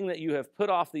 seeing that you have put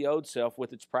off the old self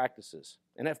with its practices,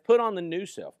 and have put on the new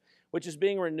self, which is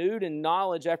being renewed in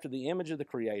knowledge after the image of the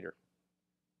Creator.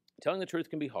 Telling the truth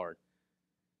can be hard,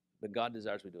 but God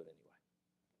desires we do it anyway.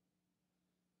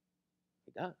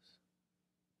 He does.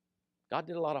 God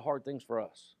did a lot of hard things for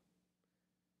us.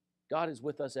 God is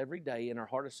with us every day in our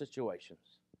hardest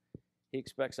situations. He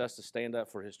expects us to stand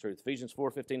up for his truth. Ephesians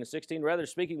 4:15-16, rather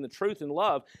speaking the truth in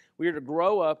love, we are to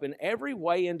grow up in every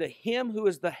way into him who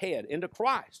is the head, into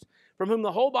Christ, from whom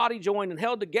the whole body joined and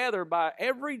held together by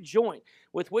every joint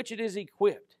with which it is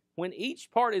equipped, when each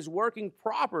part is working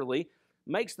properly,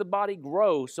 makes the body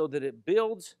grow so that it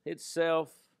builds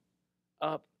itself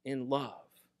up in love.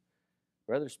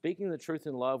 Rather speaking the truth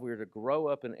in love, we are to grow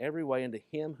up in every way into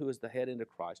him who is the head, into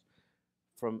Christ,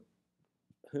 from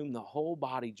whom the whole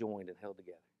body joined and held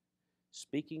together.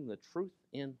 Speaking the truth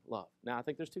in love. Now, I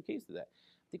think there's two keys to that.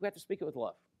 I think we have to speak it with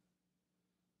love.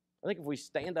 I think if we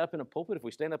stand up in a pulpit, if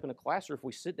we stand up in a class, or if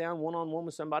we sit down one-on-one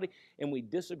with somebody and we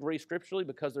disagree scripturally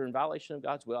because they're in violation of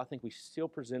God's will, I think we still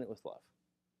present it with love.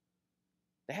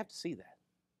 They have to see that.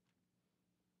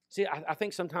 See, I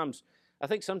think sometimes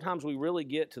we really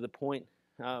get to the point,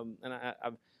 and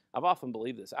I've often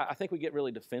believed this. I think we get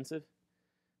really defensive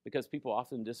because people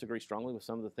often disagree strongly with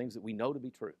some of the things that we know to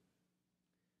be true.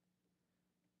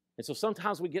 And so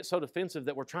sometimes we get so defensive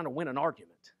that we're trying to win an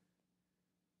argument.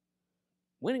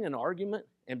 Winning an argument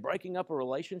and breaking up a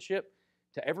relationship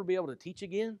to ever be able to teach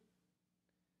again,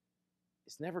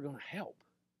 it's never going to help.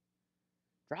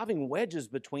 Driving wedges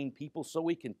between people so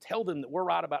we can tell them that we're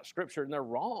right about Scripture and they're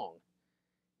wrong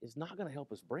is not going to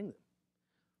help us bring them.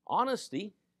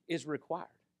 Honesty is required,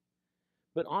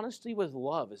 but honesty with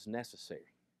love is necessary.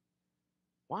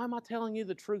 Why am I telling you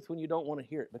the truth when you don't want to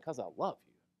hear it? Because I love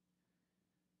you.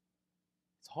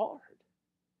 It's hard.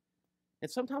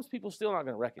 And sometimes people still not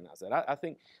going to recognize that. I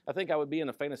think I would be in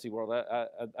a fantasy world.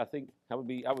 I think I would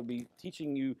be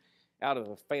teaching you out of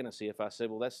a fantasy if I said,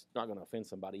 well, that's not going to offend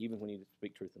somebody, even when you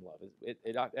speak truth in love.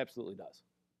 It absolutely does.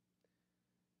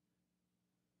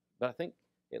 But I think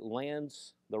it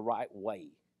lands the right way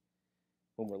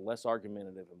when we're less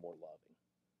argumentative and more loving.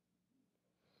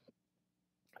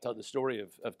 I told the story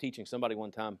of teaching somebody one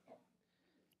time,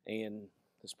 and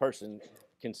this person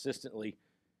consistently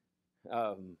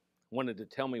wanted to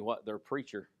tell me what their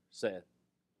preacher said.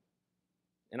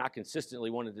 And I consistently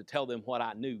wanted to tell them what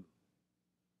I knew.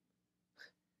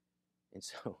 And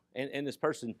so, and this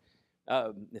person,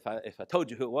 if I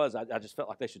told you who it was, I just felt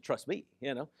like they should trust me,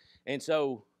 you know. And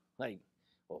so, like,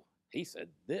 well, he said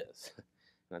this.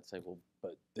 And I'd say, well,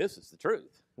 but this is the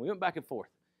truth. We went back and forth.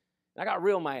 And I got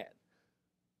real mad.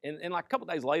 And like a couple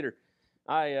days later,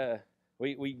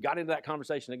 we got into that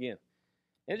conversation again.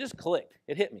 And it just clicked.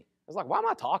 It hit me. I was like, why am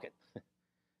I talking?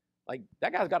 Like,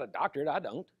 that guy's got a doctorate. I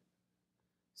don't.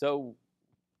 So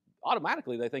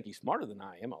automatically they think he's smarter than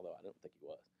I am, although I don't think he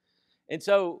was. And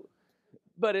so,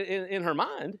 but in her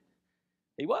mind,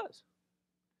 he was.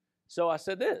 So I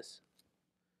said this.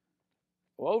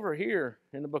 Well, over here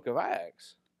in the book of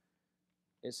Acts,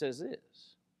 it says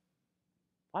this.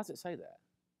 Why does it say that?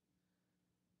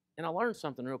 And I learned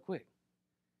something real quick.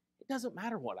 It doesn't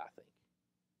matter what I think.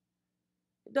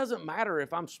 It doesn't matter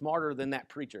if I'm smarter than that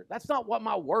preacher. That's not what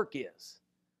my work is.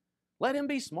 Let him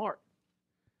be smart.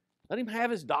 Let him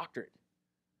have his doctorate.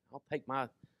 I'll take my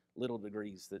little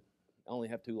degrees that only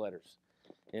have 2 letters,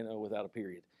 you know, without a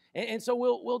period. And so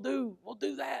we'll do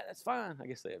that. That's fine. I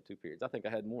guess they have 2 periods. I think I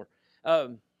had more.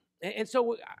 And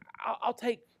so I'll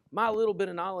take my little bit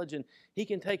of knowledge, and he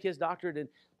can take his doctorate, and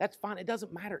that's fine. It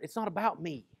doesn't matter. It's not about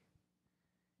me.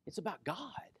 It's about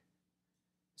God.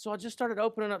 So I just started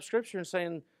opening up Scripture and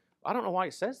saying, I don't know why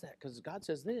it says that, because God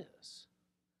says this.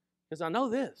 Because I know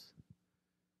this.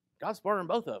 God's smarter than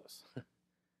both of us.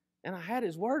 And I had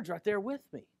his words right there with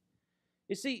me.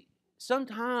 You see,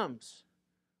 sometimes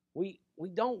we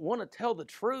don't want to tell the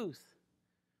truth,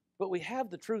 but we have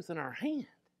the truth in our hand.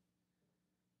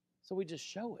 So we just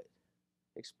show it.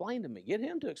 Explain to me. Get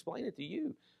him to explain it to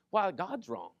you why God's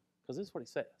wrong, because this is what he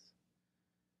says.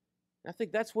 I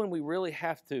think that's when we really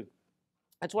have to,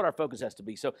 that's what our focus has to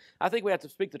be. So I think we have to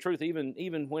speak the truth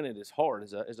even when it is hard,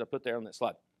 as I put there on that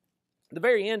slide. At the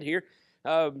very end here,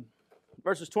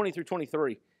 verses 20 through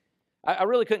 23, I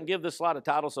really couldn't give this slide a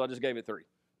title, so I just gave it 3.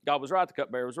 God was right, the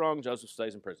cupbearer was wrong, Joseph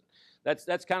stays in prison.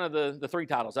 That's kind of the 3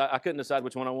 titles. I couldn't decide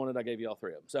which one I wanted. I gave you all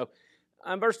 3 of them. So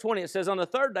in verse 20, it says, on the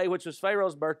 3rd day, which was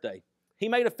Pharaoh's birthday, he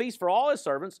made a feast for all his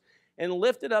servants and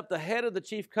lifted up the head of the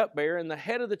chief cupbearer and the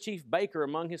head of the chief baker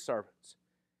among his servants.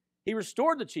 He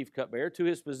restored the chief cupbearer to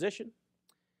his position,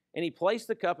 and he placed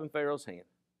the cup in Pharaoh's hand.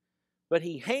 But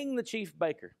he hanged the chief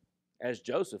baker, as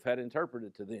Joseph had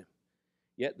interpreted to them.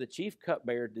 Yet the chief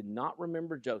cupbearer did not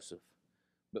remember Joseph,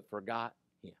 but forgot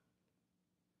him.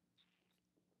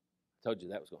 I told you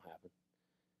that was going to happen.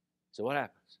 So what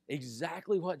happens?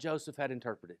 Exactly what Joseph had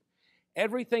interpreted.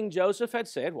 Everything Joseph had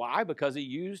said. Why? Because he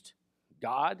used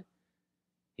God.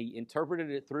 He interpreted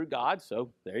it through God.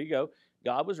 So there you go.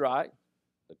 God was right.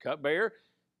 The cupbearer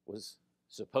was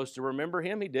supposed to remember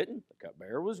him. He didn't. The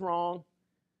cupbearer was wrong.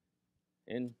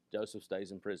 And Joseph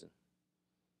stays in prison.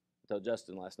 I told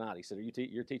Justin last night, he said,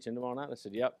 you're teaching tomorrow night? I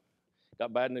said, yep.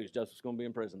 Got bad news. Joseph's going to be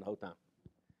in prison the whole time.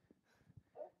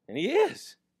 And he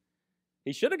is.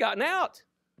 He should have gotten out.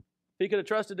 He could have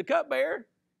trusted the cupbearer.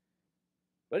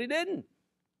 But he didn't.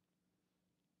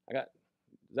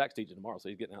 Zach's teaching tomorrow, so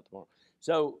he's getting out tomorrow.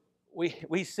 So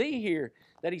we see here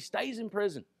that he stays in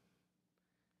prison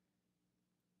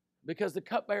because the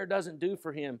cupbearer doesn't do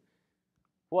for him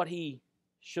what he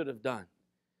should have done.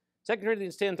 2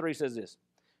 Corinthians 10:3 says this,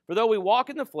 "For though we walk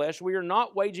in the flesh, we are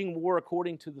not waging war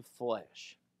according to the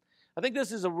flesh." I think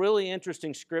this is a really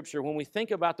interesting scripture when we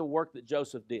think about the work that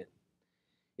Joseph did.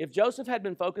 If Joseph had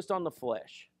been focused on the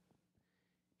flesh,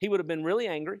 he would have been really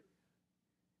angry.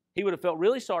 He would have felt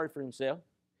really sorry for himself.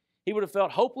 He would have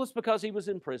felt hopeless because he was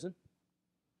in prison.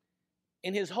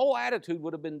 And his whole attitude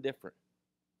would have been different.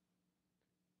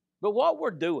 But what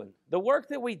we're doing, the work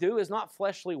that we do is not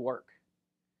fleshly work.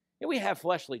 And we have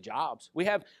fleshly jobs. We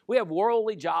have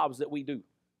worldly jobs that we do.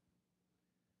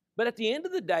 But at the end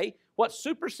of the day, what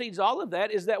supersedes all of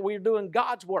that is that we're doing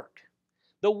God's work.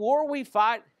 The war we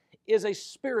fight is a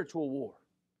spiritual war.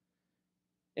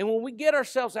 And when we get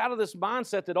ourselves out of this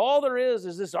mindset that all there is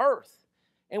this earth,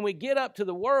 and we get up to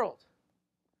the world,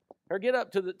 or get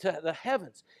up to the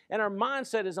heavens, and our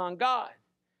mindset is on God,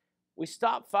 we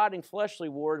stop fighting fleshly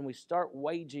war and we start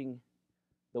waging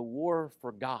the war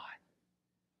for God.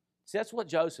 See, that's what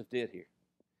Joseph did here.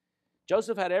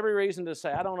 Joseph had every reason to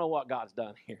say, I don't know what God's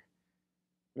done here.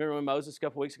 Remember when Moses, a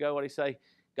couple weeks ago, what did he say?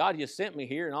 God, you sent me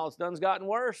here and all it's done's gotten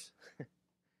worse.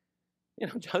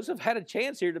 Joseph had a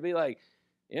chance here to be like,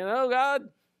 God,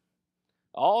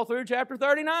 all through chapter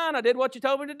 39, I did what you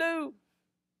told me to do.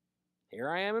 Here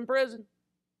I am in prison.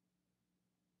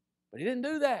 But he didn't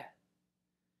do that.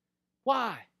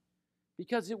 Why?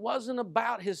 Because it wasn't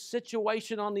about his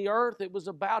situation on the earth. It was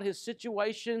about his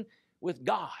situation with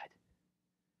God.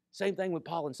 Same thing with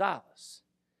Paul and Silas.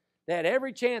 They had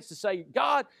every chance to say,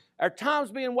 God, our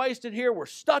time's being wasted here. We're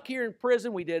stuck here in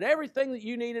prison. We did everything that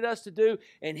you needed us to do,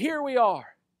 and here we are.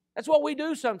 That's what we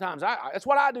do sometimes. That's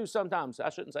what I do sometimes. I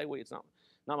shouldn't say we. It's not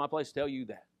my place to tell you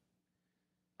that.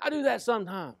 I do that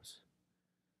sometimes.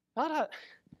 I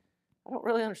don't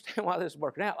really understand why this is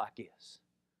working out like this.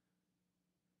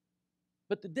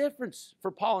 But the difference for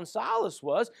Paul and Silas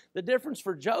was, the difference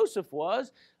for Joseph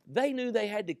was, they knew they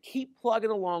had to keep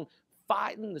plugging along,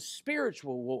 fighting the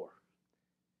spiritual war.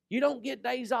 You don't get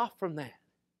days off from that.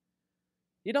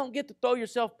 You don't get to throw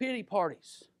yourself pity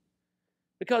parties.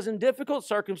 Because in difficult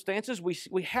circumstances,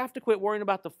 we have to quit worrying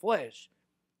about the flesh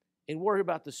and worry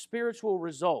about the spiritual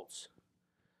results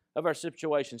of our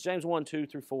situations. James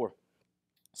 1:2-4.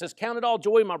 It says, "Count it all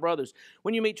joy, my brothers,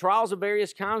 when you meet trials of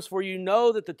various kinds, for you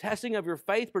know that the testing of your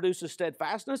faith produces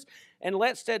steadfastness, and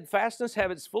let steadfastness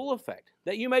have its full effect,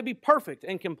 that you may be perfect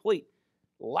and complete,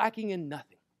 lacking in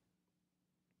nothing."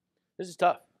 This is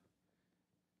tough.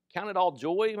 Count it all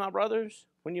joy, my brothers,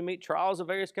 when you meet trials of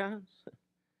various kinds.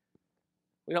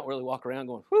 We don't really walk around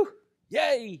going, whew,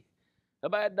 yay, a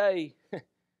bad day. It's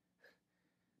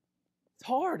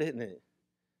hard, isn't it?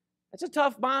 It's a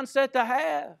tough mindset to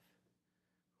have.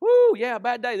 Woo, yeah, a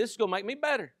bad day. This is going to make me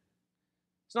better.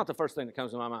 It's not the first thing that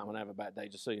comes to my mind when I have a bad day,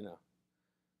 just so you know.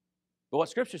 But what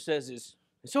Scripture says is,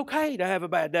 it's okay to have a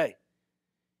bad day.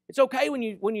 It's okay when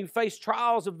you face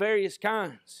trials of various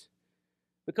kinds.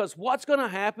 Because what's going to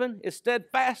happen is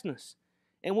steadfastness.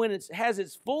 And when it has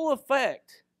its full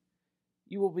effect,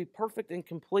 you will be perfect and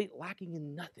complete, lacking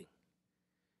in nothing.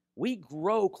 We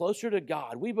grow closer to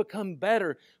God. We become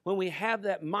better when we have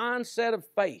that mindset of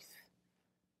faith.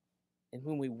 And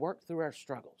when we work through our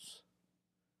struggles.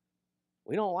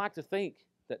 We don't like to think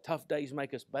that tough days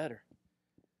make us better.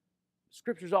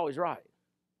 Scripture's always right.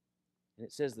 And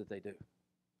it says that they do.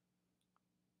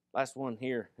 Last one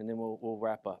here, and then we'll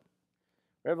wrap up.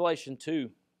 Revelation 2.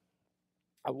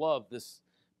 I love this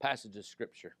passage of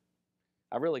Scripture.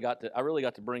 I really got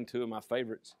to bring two of my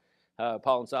favorites,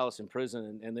 Paul and Silas in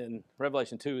prison, and then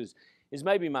Revelation 2 is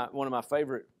maybe one of my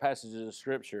favorite passages of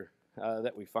Scripture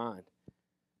that we find.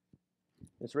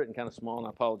 It's written kind of small, and I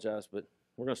apologize, but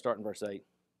we're going to start in verse 8.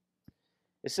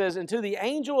 It says, "And to the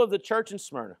angel of the church in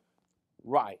Smyrna,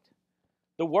 write,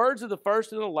 the words of the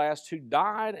first and the last who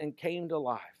died and came to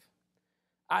life.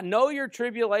 I know your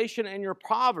tribulation and your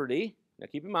poverty." Now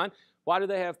keep in mind, why do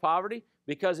they have poverty?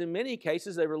 Because in many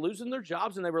cases they were losing their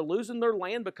jobs and they were losing their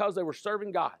land because they were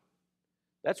serving God.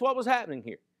 That's what was happening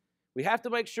here. We have to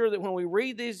make sure that when we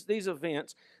read these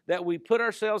events, that we put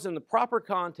ourselves in the proper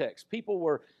context. People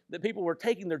were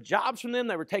taking their jobs from them.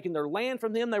 They were taking their land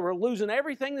from them. They were losing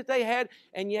everything that they had,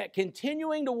 and yet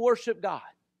continuing to worship God.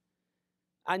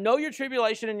 I know your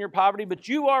tribulation and your poverty, but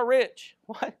you are rich.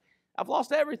 What? I've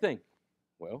lost everything.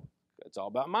 Well, it's all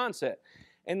about mindset.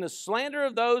 And the slander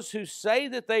of those who say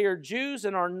that they are Jews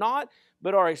and are not,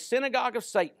 but are a synagogue of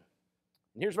Satan.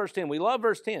 And here's verse 10. We love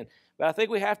verse 10, but I think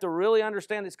we have to really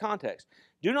understand its context.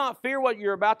 Do not fear what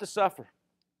you're about to suffer.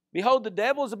 Behold, the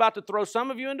devil is about to throw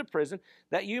some of you into prison,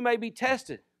 that you may be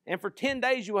tested. And for 10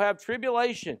 days you will have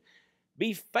tribulation.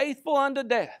 Be faithful unto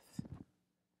death,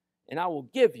 and I will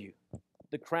give you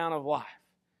the crown of life.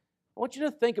 I want you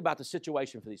to think about the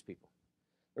situation for these people.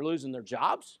 They're losing their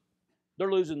jobs.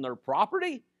 They're losing their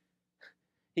property.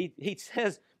 He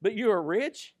says, but you are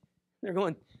rich. They're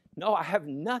going, no, I have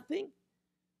nothing.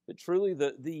 But truly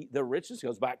the richness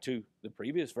goes back to the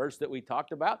previous verse that we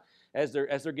talked about, as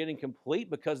they're getting complete,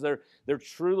 because they're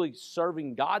truly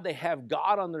serving God. They have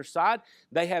God on their side.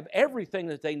 They have everything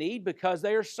that they need because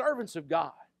they are servants of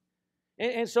God.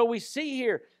 And so we see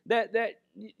here that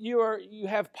you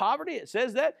have poverty. It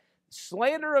says that.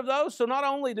 Slander of those. So not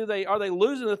only are they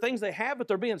losing the things they have, but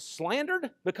they're being slandered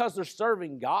because they're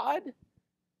serving God. Is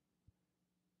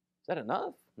that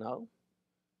enough? No.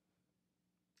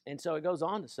 And so it goes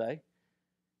on to say,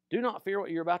 do not fear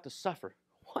what you're about to suffer.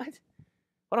 What?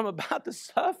 What I'm about to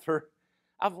suffer?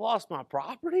 I've lost my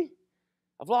property.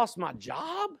 I've lost my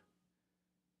job.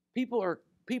 People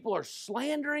are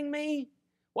slandering me.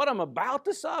 What I'm about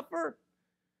to suffer?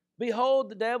 Behold,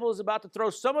 the devil is about to throw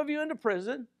some of you into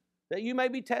prison, that you may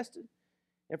be tested.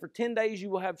 And for 10 days you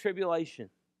will have tribulation.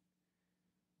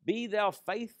 Be thou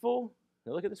faithful.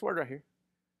 Now look at this word right here.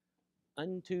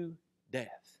 Unto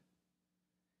death.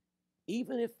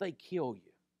 Even if they kill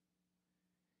you.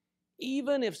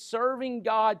 Even if serving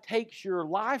God takes your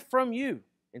life from you.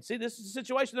 And see, this is the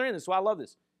situation they're in. This is why I love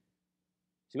this.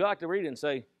 See, we like to read it and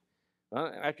say,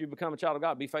 well, after you become a child of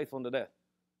God, be faithful unto death.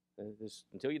 Just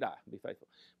until you die, be faithful.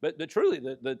 But truly,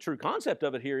 the true concept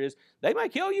of it here is they may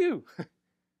kill you.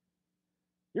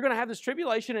 You're going to have this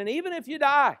tribulation, and even if you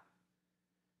die,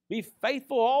 be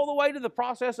faithful all the way to the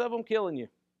process of them killing you.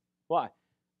 Why?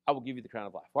 I will give you the crown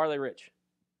of life. Why are they rich?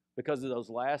 Because of those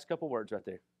last couple words right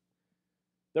there.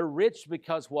 They're rich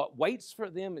because what waits for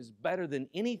them is better than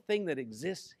anything that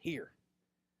exists here.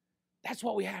 That's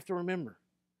what we have to remember.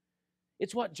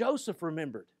 It's what Joseph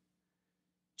remembered.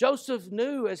 Joseph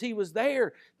knew as he was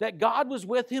there that God was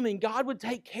with him and God would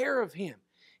take care of him.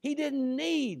 He didn't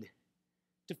need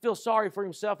to feel sorry for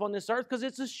himself on this earth because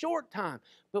it's a short time.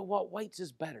 But what waits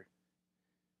is better.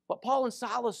 What Paul and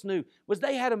Silas knew was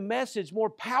they had a message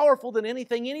more powerful than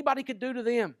anything anybody could do to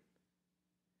them.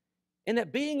 And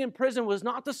that being in prison was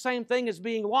not the same thing as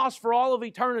being lost for all of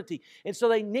eternity. And so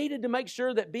they needed to make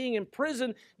sure that being in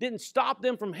prison didn't stop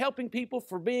them from helping people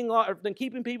from being lost, or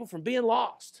keeping people from being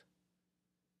lost.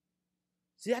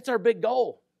 See, that's our big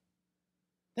goal.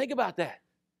 Think about that.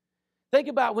 Think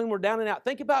about when we're down and out.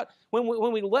 Think about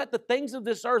when we let the things of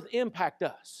this earth impact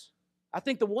us. I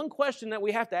think the one question that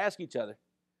we have to ask each other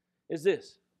is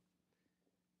this.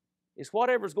 Is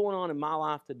whatever's going on in my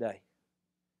life today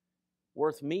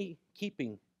worth me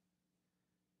keeping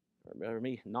or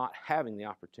me not having the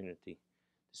opportunity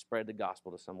to spread the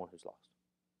gospel to someone who's lost?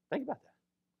 Think about that.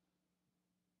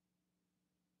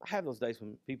 I have those days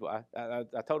when people, I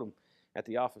told them at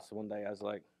the office one day, I was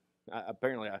like,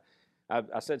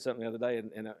 I said something the other day,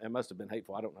 and it must have been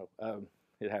hateful. I don't know.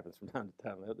 It happens from time to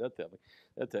time. They'll tell me.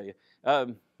 They'll tell you.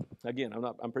 Again,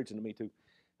 I'm preaching to me too.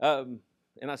 And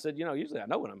I said, usually I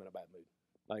know when I'm in a bad mood.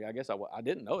 Like, I guess I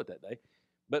didn't know it that day,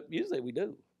 but usually we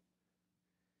do.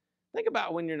 Think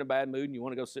about when you're in a bad mood and you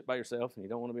want to go sit by yourself and you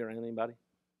don't want to be around anybody.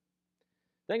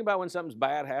 Think about when something's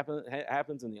bad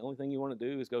happens and the only thing you want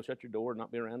to do is go shut your door and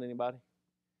not be around anybody.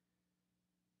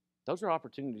 Those are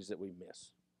opportunities that we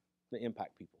miss to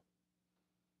impact people.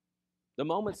 The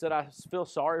moments that I feel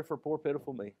sorry for poor,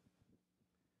 pitiful me,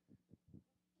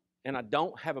 and I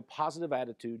don't have a positive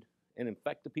attitude and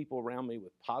infect the people around me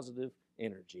with positive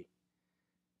energy,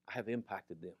 I have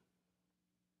impacted them.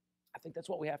 I think that's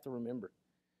what we have to remember.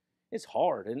 It's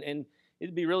hard, and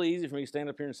it'd be really easy for me to stand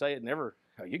up here and say it never.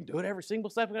 You can do it every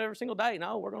single step, every single day.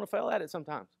 No, we're going to fail at it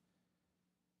sometimes.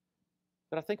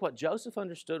 But I think what Joseph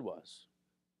understood was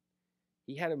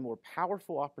he had a more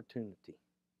powerful opportunity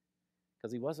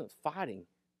because he wasn't fighting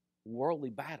worldly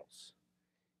battles.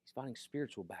 He's fighting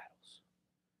spiritual battles.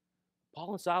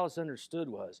 Paul and Silas understood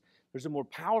was there's a more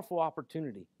powerful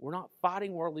opportunity. We're not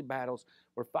fighting worldly battles.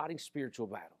 We're fighting spiritual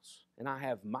battles. And I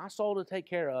have my soul to take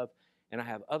care of, and I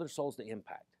have other souls to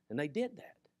impact. And they did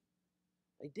that.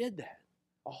 They did that.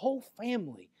 A whole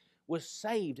family was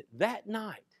saved that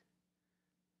night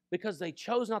because they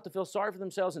chose not to feel sorry for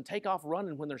themselves and take off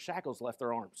running when their shackles left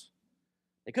their arms.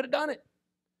 They could have done it.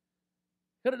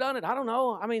 Could have done it. I don't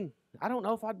know. I mean, I don't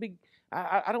know if I'd be,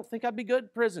 I don't think I'd be good in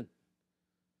prison.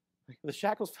 If the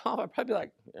shackles fell off, I'd probably be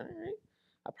like, all right,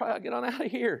 I'd probably get on out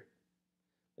of here.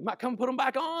 They might come and put them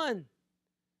back on.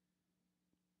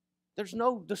 There's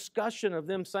no discussion of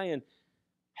them saying,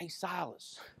 hey,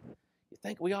 Silas, you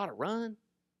think we ought to run?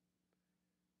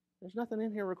 There's nothing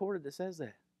in here recorded that says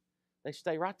that. They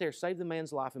stay right there, save the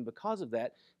man's life, and because of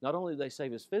that, not only do they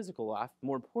save his physical life,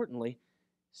 more importantly,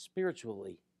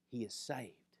 spiritually, he is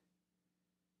saved.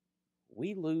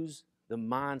 We lose the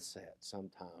mindset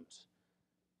sometimes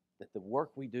that the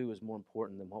work we do is more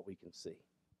important than what we can see.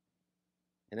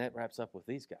 And that wraps up with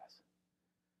these guys.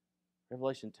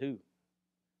 Revelation 2.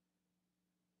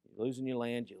 You're losing your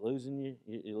land, you're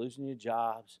losing your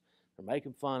jobs, they're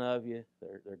making fun of you,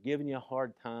 they're giving you a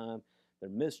hard time, they're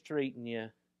mistreating you,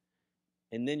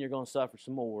 and then you're going to suffer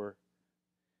some more,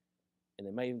 and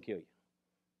they may even kill you.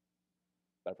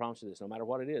 But I promise you this, no matter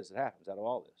what it is that happens out of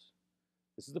all this,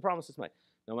 this is the promise that's made.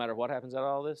 No matter what happens out of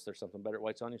all this, there's something better that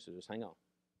waits on you, so just hang on.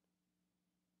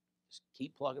 Just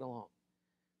keep plugging along.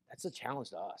 That's a challenge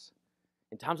to us.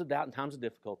 In times of doubt, in times of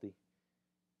difficulty,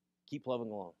 keep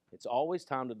plugging along. It's always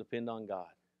time to depend on God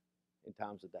in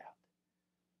times of doubt.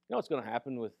 You know what's going to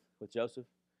happen with Joseph?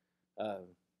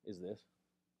 Is this.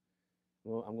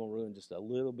 Well, I'm going to ruin just a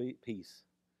little bit piece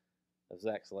of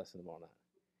Zach's lesson tomorrow night.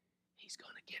 He's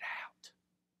going to get out.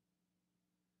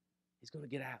 He's going to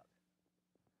get out.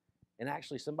 And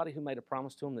actually, somebody who made a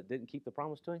promise to him that didn't keep the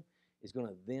promise to him is going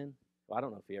to then, well, I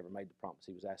don't know if he ever made the promise.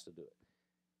 He was asked to do it.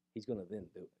 He's going to then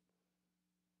do it.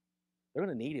 They're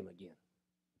going to need him again.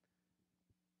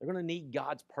 They're going to need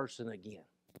God's person again.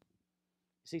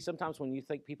 You see, sometimes when you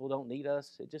think people don't need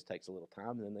us, it just takes a little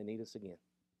time, and then they need us again.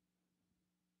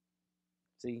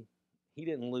 See, he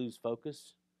didn't lose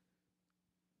focus,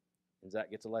 and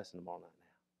Zach gets a lesson tomorrow night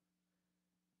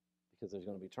now, because there's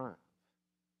going to be triumph.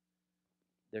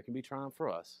 There can be triumph for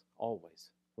us, always,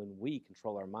 when we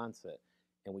control our mindset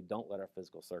and we don't let our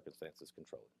physical circumstances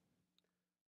control it.